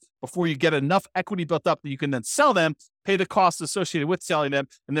 whatever it is, before you get enough equity built up that you can then sell them, pay the costs associated with selling them,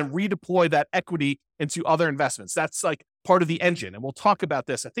 and then redeploy that equity into other investments. That's like part of the engine. And we'll talk about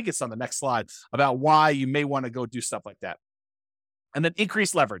this. I think it's on the next slide about why you may want to go do stuff like that. And then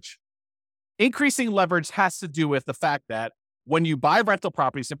increase leverage. Increasing leverage has to do with the fact that when you buy rental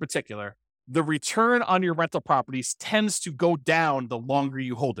properties in particular, the return on your rental properties tends to go down the longer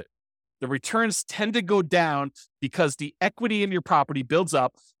you hold it. The returns tend to go down because the equity in your property builds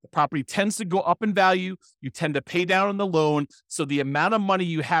up. The property tends to go up in value. You tend to pay down on the loan. So the amount of money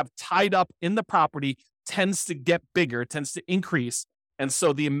you have tied up in the property tends to get bigger, tends to increase. And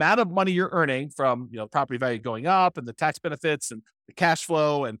so the amount of money you're earning from, property value going up and the tax benefits and the cash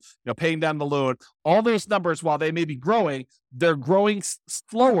flow and, paying down the loan, all those numbers, while they may be growing, they're growing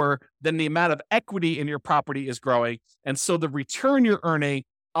slower than the amount of equity in your property is growing. And so the return you're earning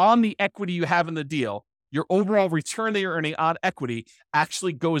on the equity you have in the deal, your overall return that you're earning on equity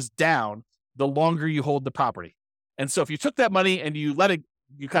actually goes down the longer you hold the property. And so if you took that money and you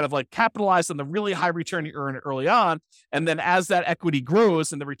kind of like capitalize on the really high return you earn early on, and then as that equity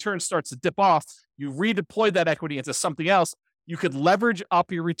grows and the return starts to dip off, you redeploy that equity into something else, you could leverage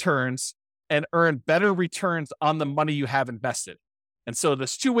up your returns and earn better returns on the money you have invested. And so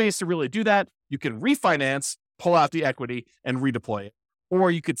there's two ways to really do that. You can refinance, pull out the equity, and redeploy it. Or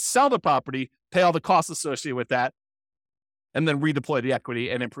you could sell the property, pay all the costs associated with that, and then redeploy the equity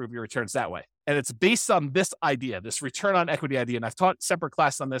and improve your returns that way. And it's based on this idea, this return on equity idea. And I've taught separate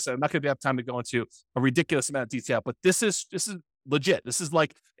classes on this, and I'm not going to have time to go into a ridiculous amount of detail, but this is legit. This is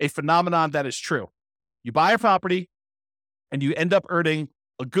like a phenomenon that is true. You buy a property and you end up earning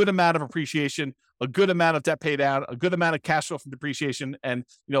a good amount of appreciation, a good amount of debt pay down, a good amount of cash flow from depreciation, and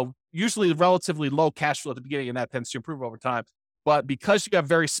usually relatively low cash flow at the beginning, and that tends to improve over time. But because you have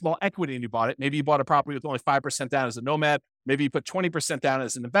very small equity and you bought it, maybe you bought a property with only 5% down as a nomad, maybe you put 20% down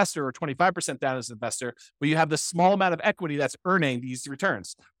as an investor or 25% down as an investor, but you have this small amount of equity that's earning these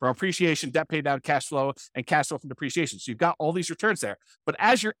returns from appreciation, debt pay down, cash flow, and cash flow from depreciation. So you've got all these returns there. But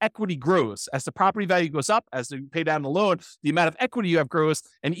as your equity grows, as the property value goes up, as you pay down the loan, the amount of equity you have grows.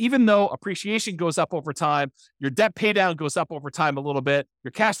 And even though appreciation goes up over time, your debt pay down goes up over time a little bit,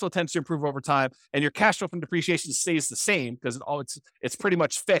 your cash flow tends to improve over time, and your cash flow from depreciation stays the same because it's pretty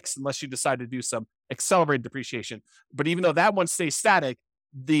much fixed unless you decide to do some accelerated depreciation. But even though that one stays static,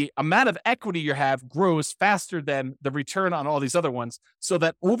 the amount of equity you have grows faster than the return on all these other ones, so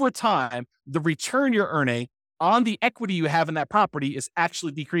that over time, the return you're earning on the equity you have in that property is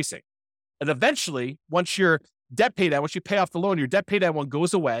actually decreasing. And eventually, once your debt pay down, once you pay off the loan, your debt pay down one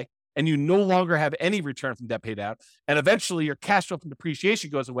goes away, and you no longer have any return from debt paid out. And eventually your cash flow from depreciation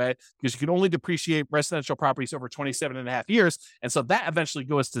goes away because you can only depreciate residential properties over 27 and a half years. And so that eventually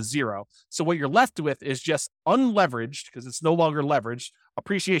goes to zero. So what you're left with is just unleveraged, because it's no longer leveraged,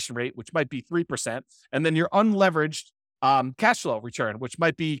 appreciation rate, which might be 3%. And then your unleveraged cash flow return, which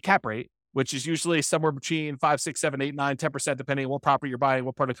might be cap rate, which is usually somewhere between 5, 6, 7, 8, 9, 10%, depending on what property you're buying,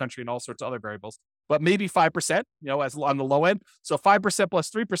 what part of the country, and all sorts of other variables. But maybe 5%, as on the low end. So 5% plus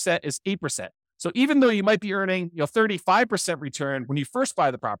 3% is 8%. So even though you might be earning, 35% return when you first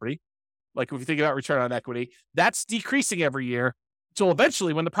buy the property, like if you think about return on equity, that's decreasing every year So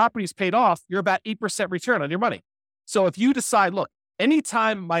eventually, when the property is paid off, you're about 8% return on your money. So if you decide, look,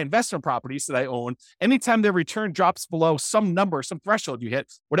 anytime my investment properties that I own, anytime their return drops below some number, some threshold you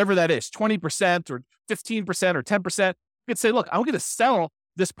hit, whatever that is, 20% or 15% or 10%, you could say, look, I'm going to sell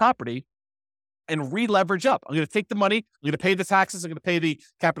this property and re-leverage up. I'm going to take the money, I'm going to pay the taxes, I'm going to pay the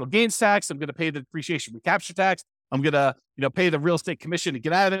capital gains tax, I'm going to pay the depreciation recapture tax, I'm going to pay the real estate commission to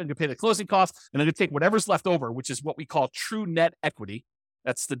get out of it, I'm going to pay the closing costs, and I'm going to take whatever's left over, which is what we call true net equity.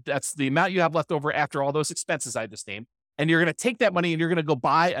 That's the amount you have left over after all those expenses I just named. And you're going to take that money and you're going to go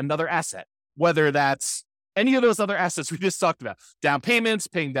buy another asset, whether that's any of those other assets we just talked about, down payments,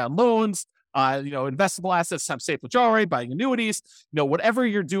 paying down loans, investable assets, some safe withdrawal, buying annuities, whatever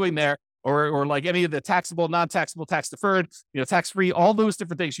you're doing there, or like any of the taxable, non-taxable, tax deferred, tax-free, all those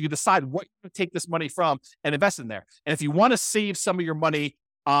different things. You can decide what you're going to take this money from and invest in there. And if you want to save some of your money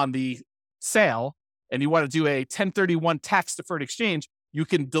on the sale and you want to do a 1031 tax deferred exchange, you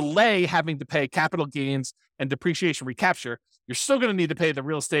can delay having to pay capital gains and depreciation recapture. You're still going to need to pay the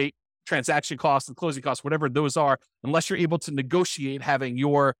real estate transaction costs and closing costs, whatever those are, unless you're able to negotiate having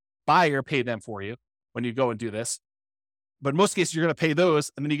your buyer pay them for you when you go and do this. But in most cases, you're going to pay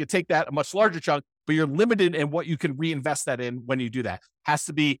those, and then you can take that a much larger chunk, but you're limited in what you can reinvest that in when you do that. Has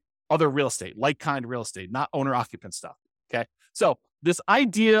to be other real estate, like-kind real estate, not owner-occupant stuff, okay? So this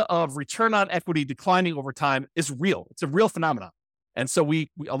idea of return on equity declining over time is real. It's a real phenomenon. And so we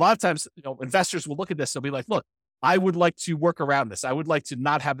a lot of times, investors will look at this. They'll be like, look, I would like to work around this. I would like to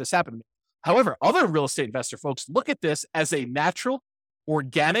not have this happen to me. However, other real estate investor folks look at this as a natural,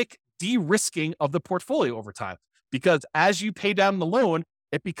 organic de-risking of the portfolio over time. Because as you pay down the loan,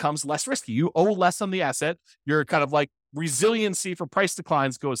 it becomes less risky. You owe less on the asset. Your kind of like resiliency for price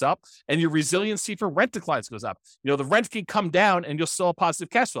declines goes up, and your resiliency for rent declines goes up. The rent can come down and you'll still have positive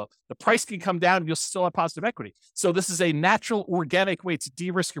cash flow. The price can come down and you'll still have positive equity. So this is a natural, organic way to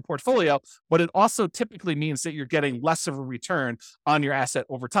de-risk your portfolio, but it also typically means that you're getting less of a return on your asset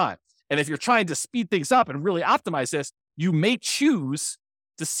over time. And if you're trying to speed things up and really optimize this, you may choose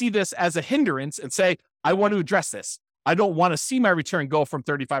to see this as a hindrance and say, I want to address this. I don't want to see my return go from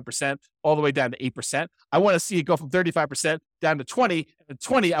 35% all the way down to 8%. I want to see it go from 35% down to 20. And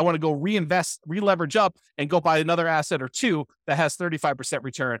 20, I want to go reinvest, re-leverage up, and go buy another asset or two that has 35%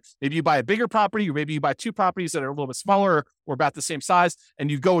 return. Maybe you buy a bigger property, or maybe you buy two properties that are a little bit smaller or about the same size,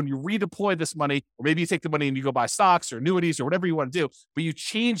 and you go and you redeploy this money, or maybe you take the money and you go buy stocks or annuities or whatever you want to do, but you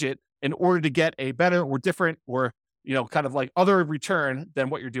change it in order to get a better or different or kind of like other return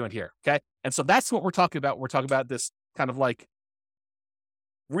than what you're doing here. Okay. And so that's what we're talking about. We're talking about this kind of like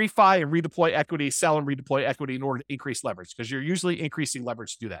refi and redeploy equity, sell and redeploy equity in order to increase leverage, because you're usually increasing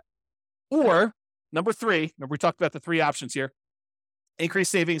leverage to do that. Or number three, remember we talked about the three options here: increase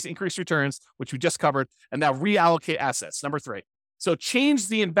savings, increase returns, which we just covered, and now reallocate assets. Number three. So change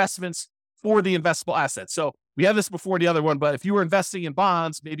the investments for the investable assets. So we had this before the other one, but if you were investing in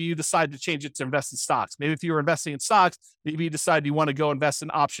bonds, maybe you decide to change it to invest in stocks. Maybe if you were investing in stocks, maybe you decide you want to go invest in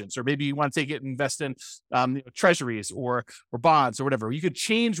options, or maybe you want to take it and invest in treasuries or bonds or whatever. You could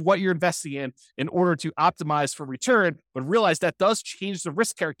change what you're investing in order to optimize for return, but realize that does change the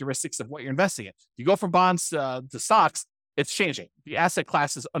risk characteristics of what you're investing in. You go from bonds to stocks, it's changing. The asset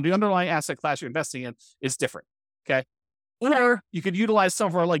classes, the underlying asset class you're investing in is different. Okay. Or you could utilize some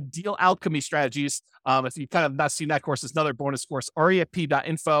of our like deal alchemy strategies. If you kind of not seen that course, it's another bonus course,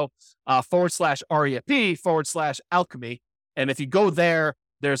 refp.info/REAP/alchemy. And if you go there,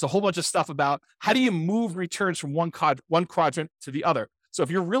 there's a whole bunch of stuff about how do you move returns from one quadrant to the other. So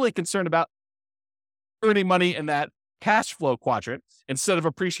if you're really concerned about earning money in that cash flow quadrant instead of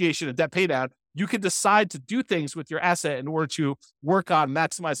appreciation and debt pay down, you can decide to do things with your asset in order to work on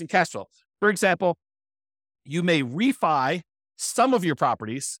maximizing cash flow. For example, you may refi some of your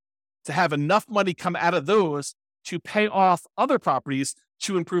properties to have enough money come out of those to pay off other properties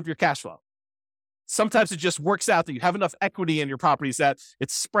to improve your cash flow. Sometimes it just works out that you have enough equity in your properties that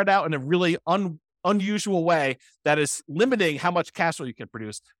it's spread out in a really unusual way that is limiting how much cash flow you can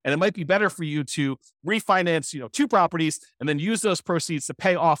produce. And it might be better for you to refinance, two properties and then use those proceeds to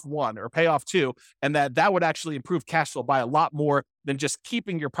pay off one or pay off two. And that would actually improve cash flow by a lot more than just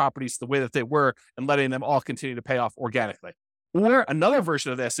keeping your properties the way that they were and letting them all continue to pay off organically. Or another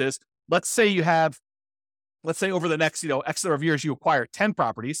version of this is, let's say over the next, X number of years, you acquire 10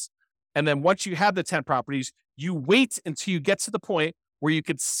 properties. And then once you have the 10 properties, you wait until you get to the point where you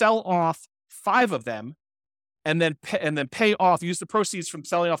could sell off 5 of them and then pay off, use the proceeds from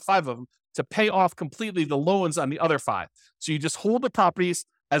selling off 5 of them to pay off completely the loans on the other 5. So you just hold the properties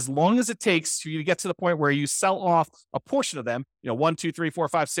as long as it takes for you to get to the point where you sell off a portion of them, 1, 2, 3, 4,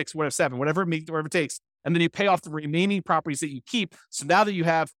 5, 6, whatever, 7, whatever it takes. and then you pay off the remaining properties that you keep. So now that you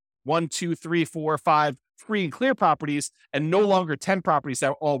have 1, 2, 3, 4, 5 free and clear properties and no longer 10 properties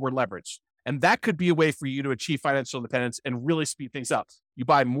that all were leveraged. And that could be a way for you to achieve financial independence and really speed things up. You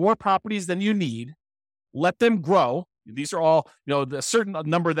buy more properties than you need, let them grow. These are all, the certain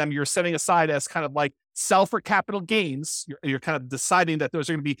number of them you're setting aside as kind of like sell for capital gains. You're kind of deciding that those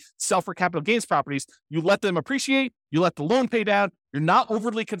are going to be sell for capital gains properties. You let them appreciate, you let the loan pay down. You're not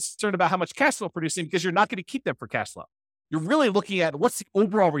overly concerned about how much cash flow producing because you're not going to keep them for cash flow. You're really looking at what's the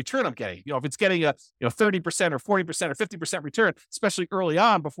overall return I'm getting. If it's getting a 30% or 40% or 50% return, especially early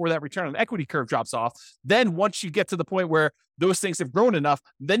on before that return on equity curve drops off, then once you get to the point where those things have grown enough,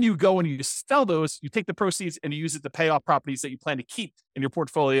 then you go and you sell those, you take the proceeds and you use it to pay off properties that you plan to keep in your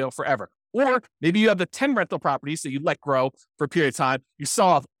portfolio forever. Or maybe you have the 10 rental properties that you let grow for a period of time. You sell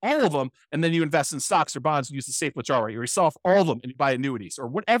off all of them, and then you invest in stocks or bonds and use the safe withdrawal rate. Or you sell off all of them and you buy annuities, or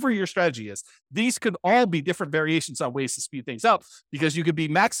whatever your strategy is. These could all be different variations on ways to speed things up because you could be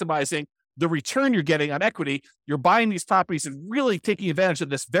maximizing the return you're getting on equity. You're buying these properties and really taking advantage of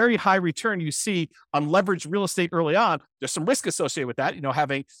this very high return you see on leveraged real estate early on. There's some risk associated with that,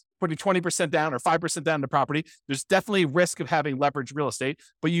 putting 20% down or 5% down the property. There's definitely risk of having leveraged real estate,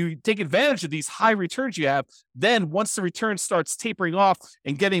 but you take advantage of these high returns you have. Then once the return starts tapering off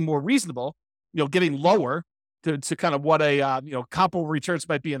and getting more reasonable, getting lower to kind of what a, comparable returns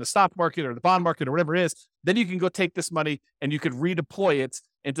might be in the stock market or the bond market or whatever it is, then you can go take this money and you could redeploy it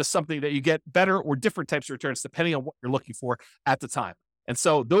into something that you get better or different types of returns depending on what you're looking for at the time. And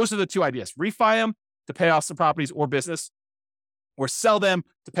so those are the two ideas: refi them to pay off some properties or business, or sell them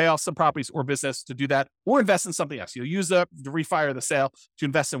to pay off some properties or business to do that, or invest in something else. You'll use the refi or the sale to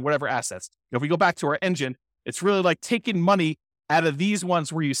invest in whatever assets. If we go back to our engine, it's really like taking money out of these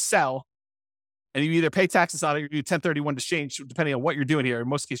ones where you sell and you either pay taxes on it or you do 1031 exchange, depending on what you're doing here. In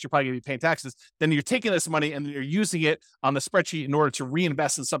most cases, you're probably going to be paying taxes. Then you're taking this money and you're using it on the spreadsheet in order to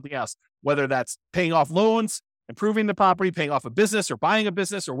reinvest in something else, whether that's paying off loans, improving the property, paying off a business or buying a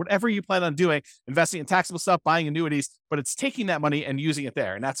business or whatever you plan on doing, investing in taxable stuff, buying annuities, but it's taking that money and using it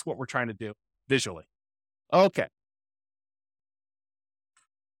there. And that's what we're trying to do visually. Okay.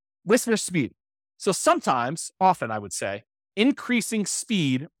 Risk versus speed. So often I would say, increasing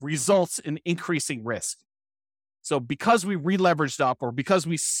speed results in increasing risk. So because we re-leveraged up or because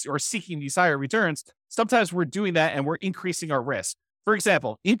we are seeking these higher returns, sometimes we're doing that and we're increasing our risk. For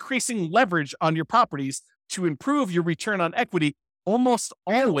example, increasing leverage on your properties to improve your return on equity almost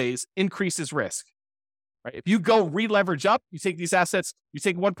always increases risk, right? If you go re-leverage up, you take these assets, you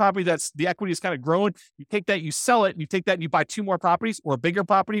take one property that's the equity is kind of growing, you take that, you sell it, and you take that and you buy two more properties or a bigger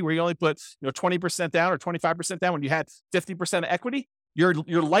property where you only put 20% down or 25% down when you had 50% of equity, you're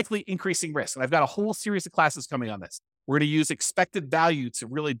likely increasing risk. And I've got a whole series of classes coming on this. We're going to use expected value to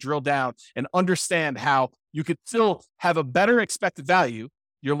really drill down and understand how you could still have a better expected value.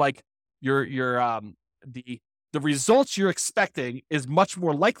 The results you're expecting is much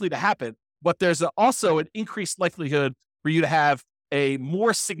more likely to happen, but there's also an increased likelihood for you to have a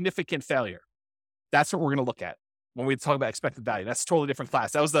more significant failure. That's what we're going to look at when we talk about expected value. That's a totally different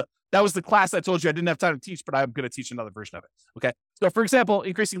class. That was the class I told you I didn't have time to teach, but I'm going to teach another version of it. Okay. So for example,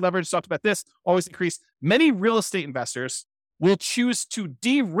 increasing leverage, talked about this, always increase. Many real estate investors will choose to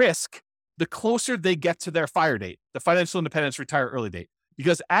de-risk the closer they get to their FIRE date, the financial independence retire early date.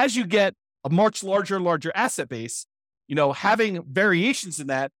 Because as you get a much larger asset base, having variations in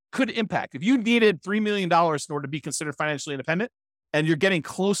that could impact. If you needed $3 million in order to be considered financially independent and you're getting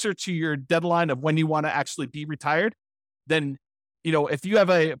closer to your deadline of when you want to actually be retired, then, if you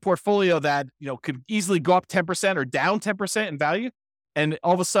have a portfolio that, could easily go up 10% or down 10% in value, and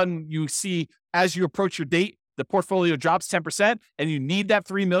all of a sudden you see as you approach your date, the portfolio drops 10% and you need that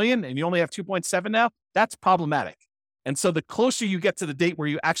 3 million and you only have 2.7 now, that's problematic. And so the closer you get to the date where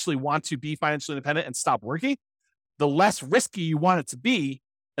you actually want to be financially independent and stop working, the less risky you want it to be,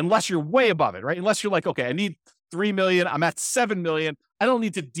 unless you're way above it, right? Unless you're like, okay, I need 3 million, I'm at 7 million. I don't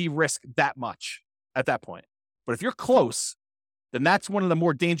need to de-risk that much at that point. But if you're close, then that's one of the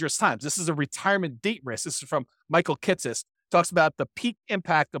more dangerous times. This is a retirement date risk. This is from Michael Kitces. Talks about the peak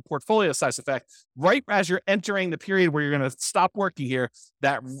impact of portfolio size effect. Right as you're entering the period where you're going to stop working here,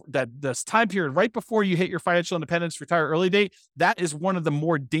 that this time period right before you hit your financial independence, retire early date, that is one of the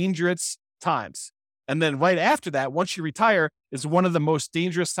more dangerous times. And then right after that, once you retire, is one of the most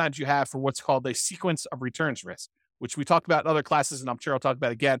dangerous times you have for what's called a sequence of returns risk, which we talked about in other classes, and I'm sure I'll talk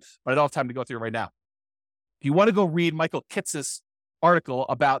about again, but I don't have time to go through it right now. If you want to go read Michael Kitces' article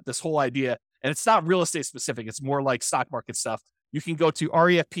about this whole idea, and it's not real estate specific, it's more like stock market stuff, you can go to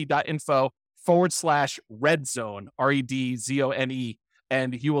refp.info/redzone, REDZone,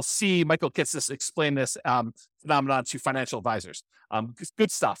 And you will see Michael Kitces explain this phenomenon to financial advisors.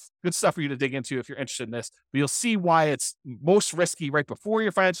 Good stuff for you to dig into if you're interested in this. But you'll see why it's most risky right before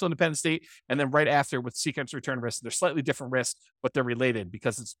your financial independence date and then right after with sequence return risk. They're slightly different risks, but they're related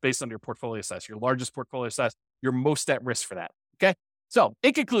because it's based on your portfolio size. Your largest portfolio size, you're most at risk for that. Okay. So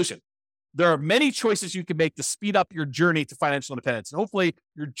in conclusion, there are many choices you can make to speed up your journey to financial independence. And hopefully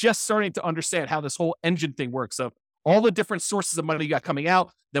you're just starting to understand how this whole engine thing works. So all the different sources of money you got coming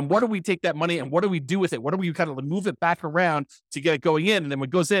out, then what do we take that money and what do we do with it? What do we kind of move it back around to get it going in? And then when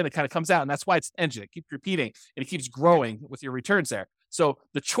it goes in, it kind of comes out. And that's why it's an engine. It keeps repeating and it keeps growing with your returns there. So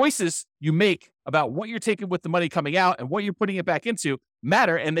the choices you make about what you're taking with the money coming out and what you're putting it back into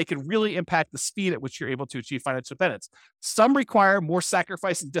matter, and they can really impact the speed at which you're able to achieve financial independence. Some require more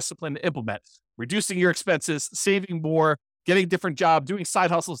sacrifice and discipline to implement, reducing your expenses, saving more, getting a different job, doing side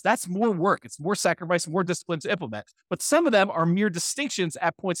hustles. That's more work. It's more sacrifice, more discipline to implement. But some of them are mere distinctions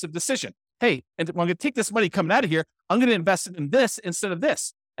at points of decision. Hey, and I'm going to take this money coming out of here. I'm going to invest it in this instead of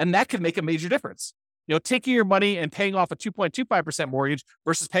this. And that can make a major difference. Taking your money and paying off a 2.25% mortgage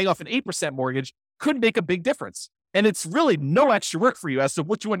versus paying off an 8% mortgage could make a big difference. And it's really no extra work for you as to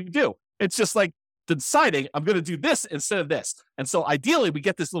what you want to do. It's just like deciding I'm going to do this instead of this. And so ideally we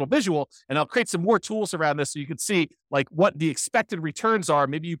get this little visual, and I'll create some more tools around this so you can see like what the expected returns are.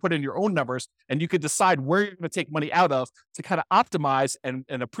 Maybe you put in your own numbers and you could decide where you're going to take money out of to kind of optimize and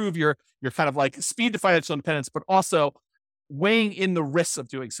improve your kind of like speed to financial independence, but also weighing in the risks of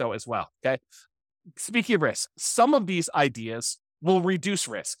doing so as well. Okay. Speaking of risk, some of these ideas will reduce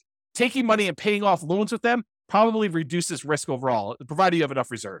risk. Taking money and paying off loans with them probably reduces risk overall, provided you have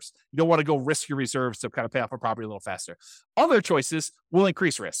enough reserves. You don't want to go risk your reserves to kind of pay off a property a little faster. Other choices will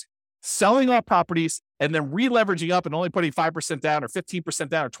increase risk. Selling off properties and then re-leveraging up and only putting 5% down or 15%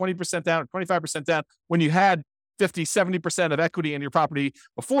 down or 20% down or 25% down when you had 50, 70% of equity in your property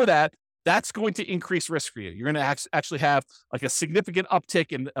before that, that's going to increase risk for you. You're going to actually have like a significant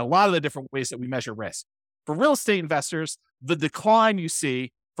uptick in a lot of the different ways that we measure risk. For real estate investors, the decline you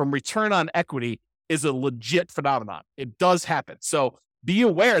see from return on equity is a legit phenomenon. It does happen. So be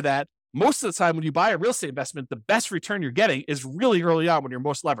aware that most of the time when you buy a real estate investment, the best return you're getting is really early on when you're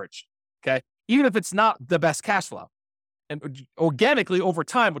most leveraged. Okay. Even if it's not the best cash flow. And organically over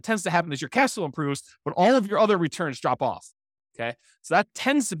time, what tends to happen is your cash flow improves, but all of your other returns drop off. Okay. So that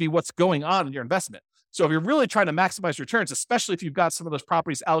tends to be what's going on in your investment. So if you're really trying to maximize returns, especially if you've got some of those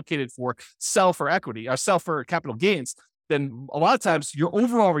properties allocated for sell for equity or sell for capital gains, then a lot of times your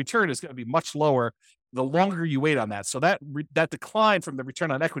overall return is going to be much lower the longer you wait on that. So that decline from the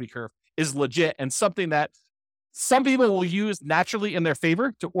return on equity curve is legit and something that some people will use naturally in their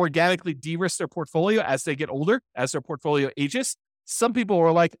favor to organically de-risk their portfolio as they get older, as their portfolio ages. Some people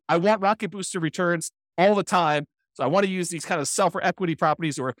are like, I want rocket booster returns all the time. So I want to use these kind of sell for equity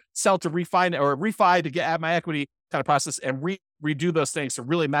properties or sell to refi to get at my equity kind of process and redo those things to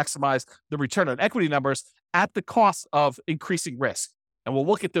really maximize the return on equity numbers at the cost of increasing risk. And we'll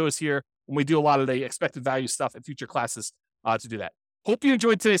look at those here when we do a lot of the expected value stuff in future classes to do that. Hope you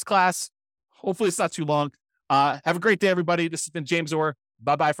enjoyed today's class. Hopefully it's not too long. Have a great day, everybody. This has been James Orr.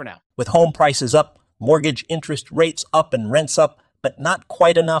 Bye-bye for now. With home prices up, mortgage interest rates up, and rents up, but not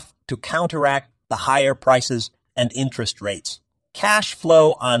quite enough to counteract the higher prices and interest rates. Cash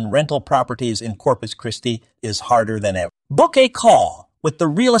flow on rental properties in Corpus Christi is harder than ever. Book a call with the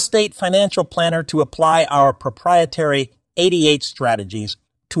Real Estate Financial Planner to apply our proprietary 88 strategies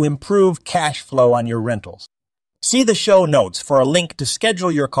to improve cash flow on your rentals. See the show notes for a link to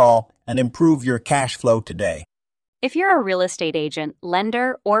schedule your call and improve your cash flow today. If you're a real estate agent,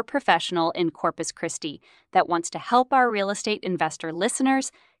 lender, or professional in Corpus Christi that wants to help our real estate investor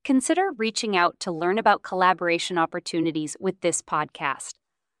listeners, consider reaching out to learn about collaboration opportunities with this podcast.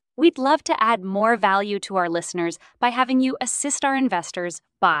 We'd love to add more value to our listeners by having you assist our investors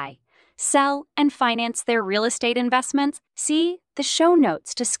buy, sell, and finance their real estate investments. See the show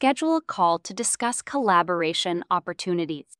notes to schedule a call to discuss collaboration opportunities.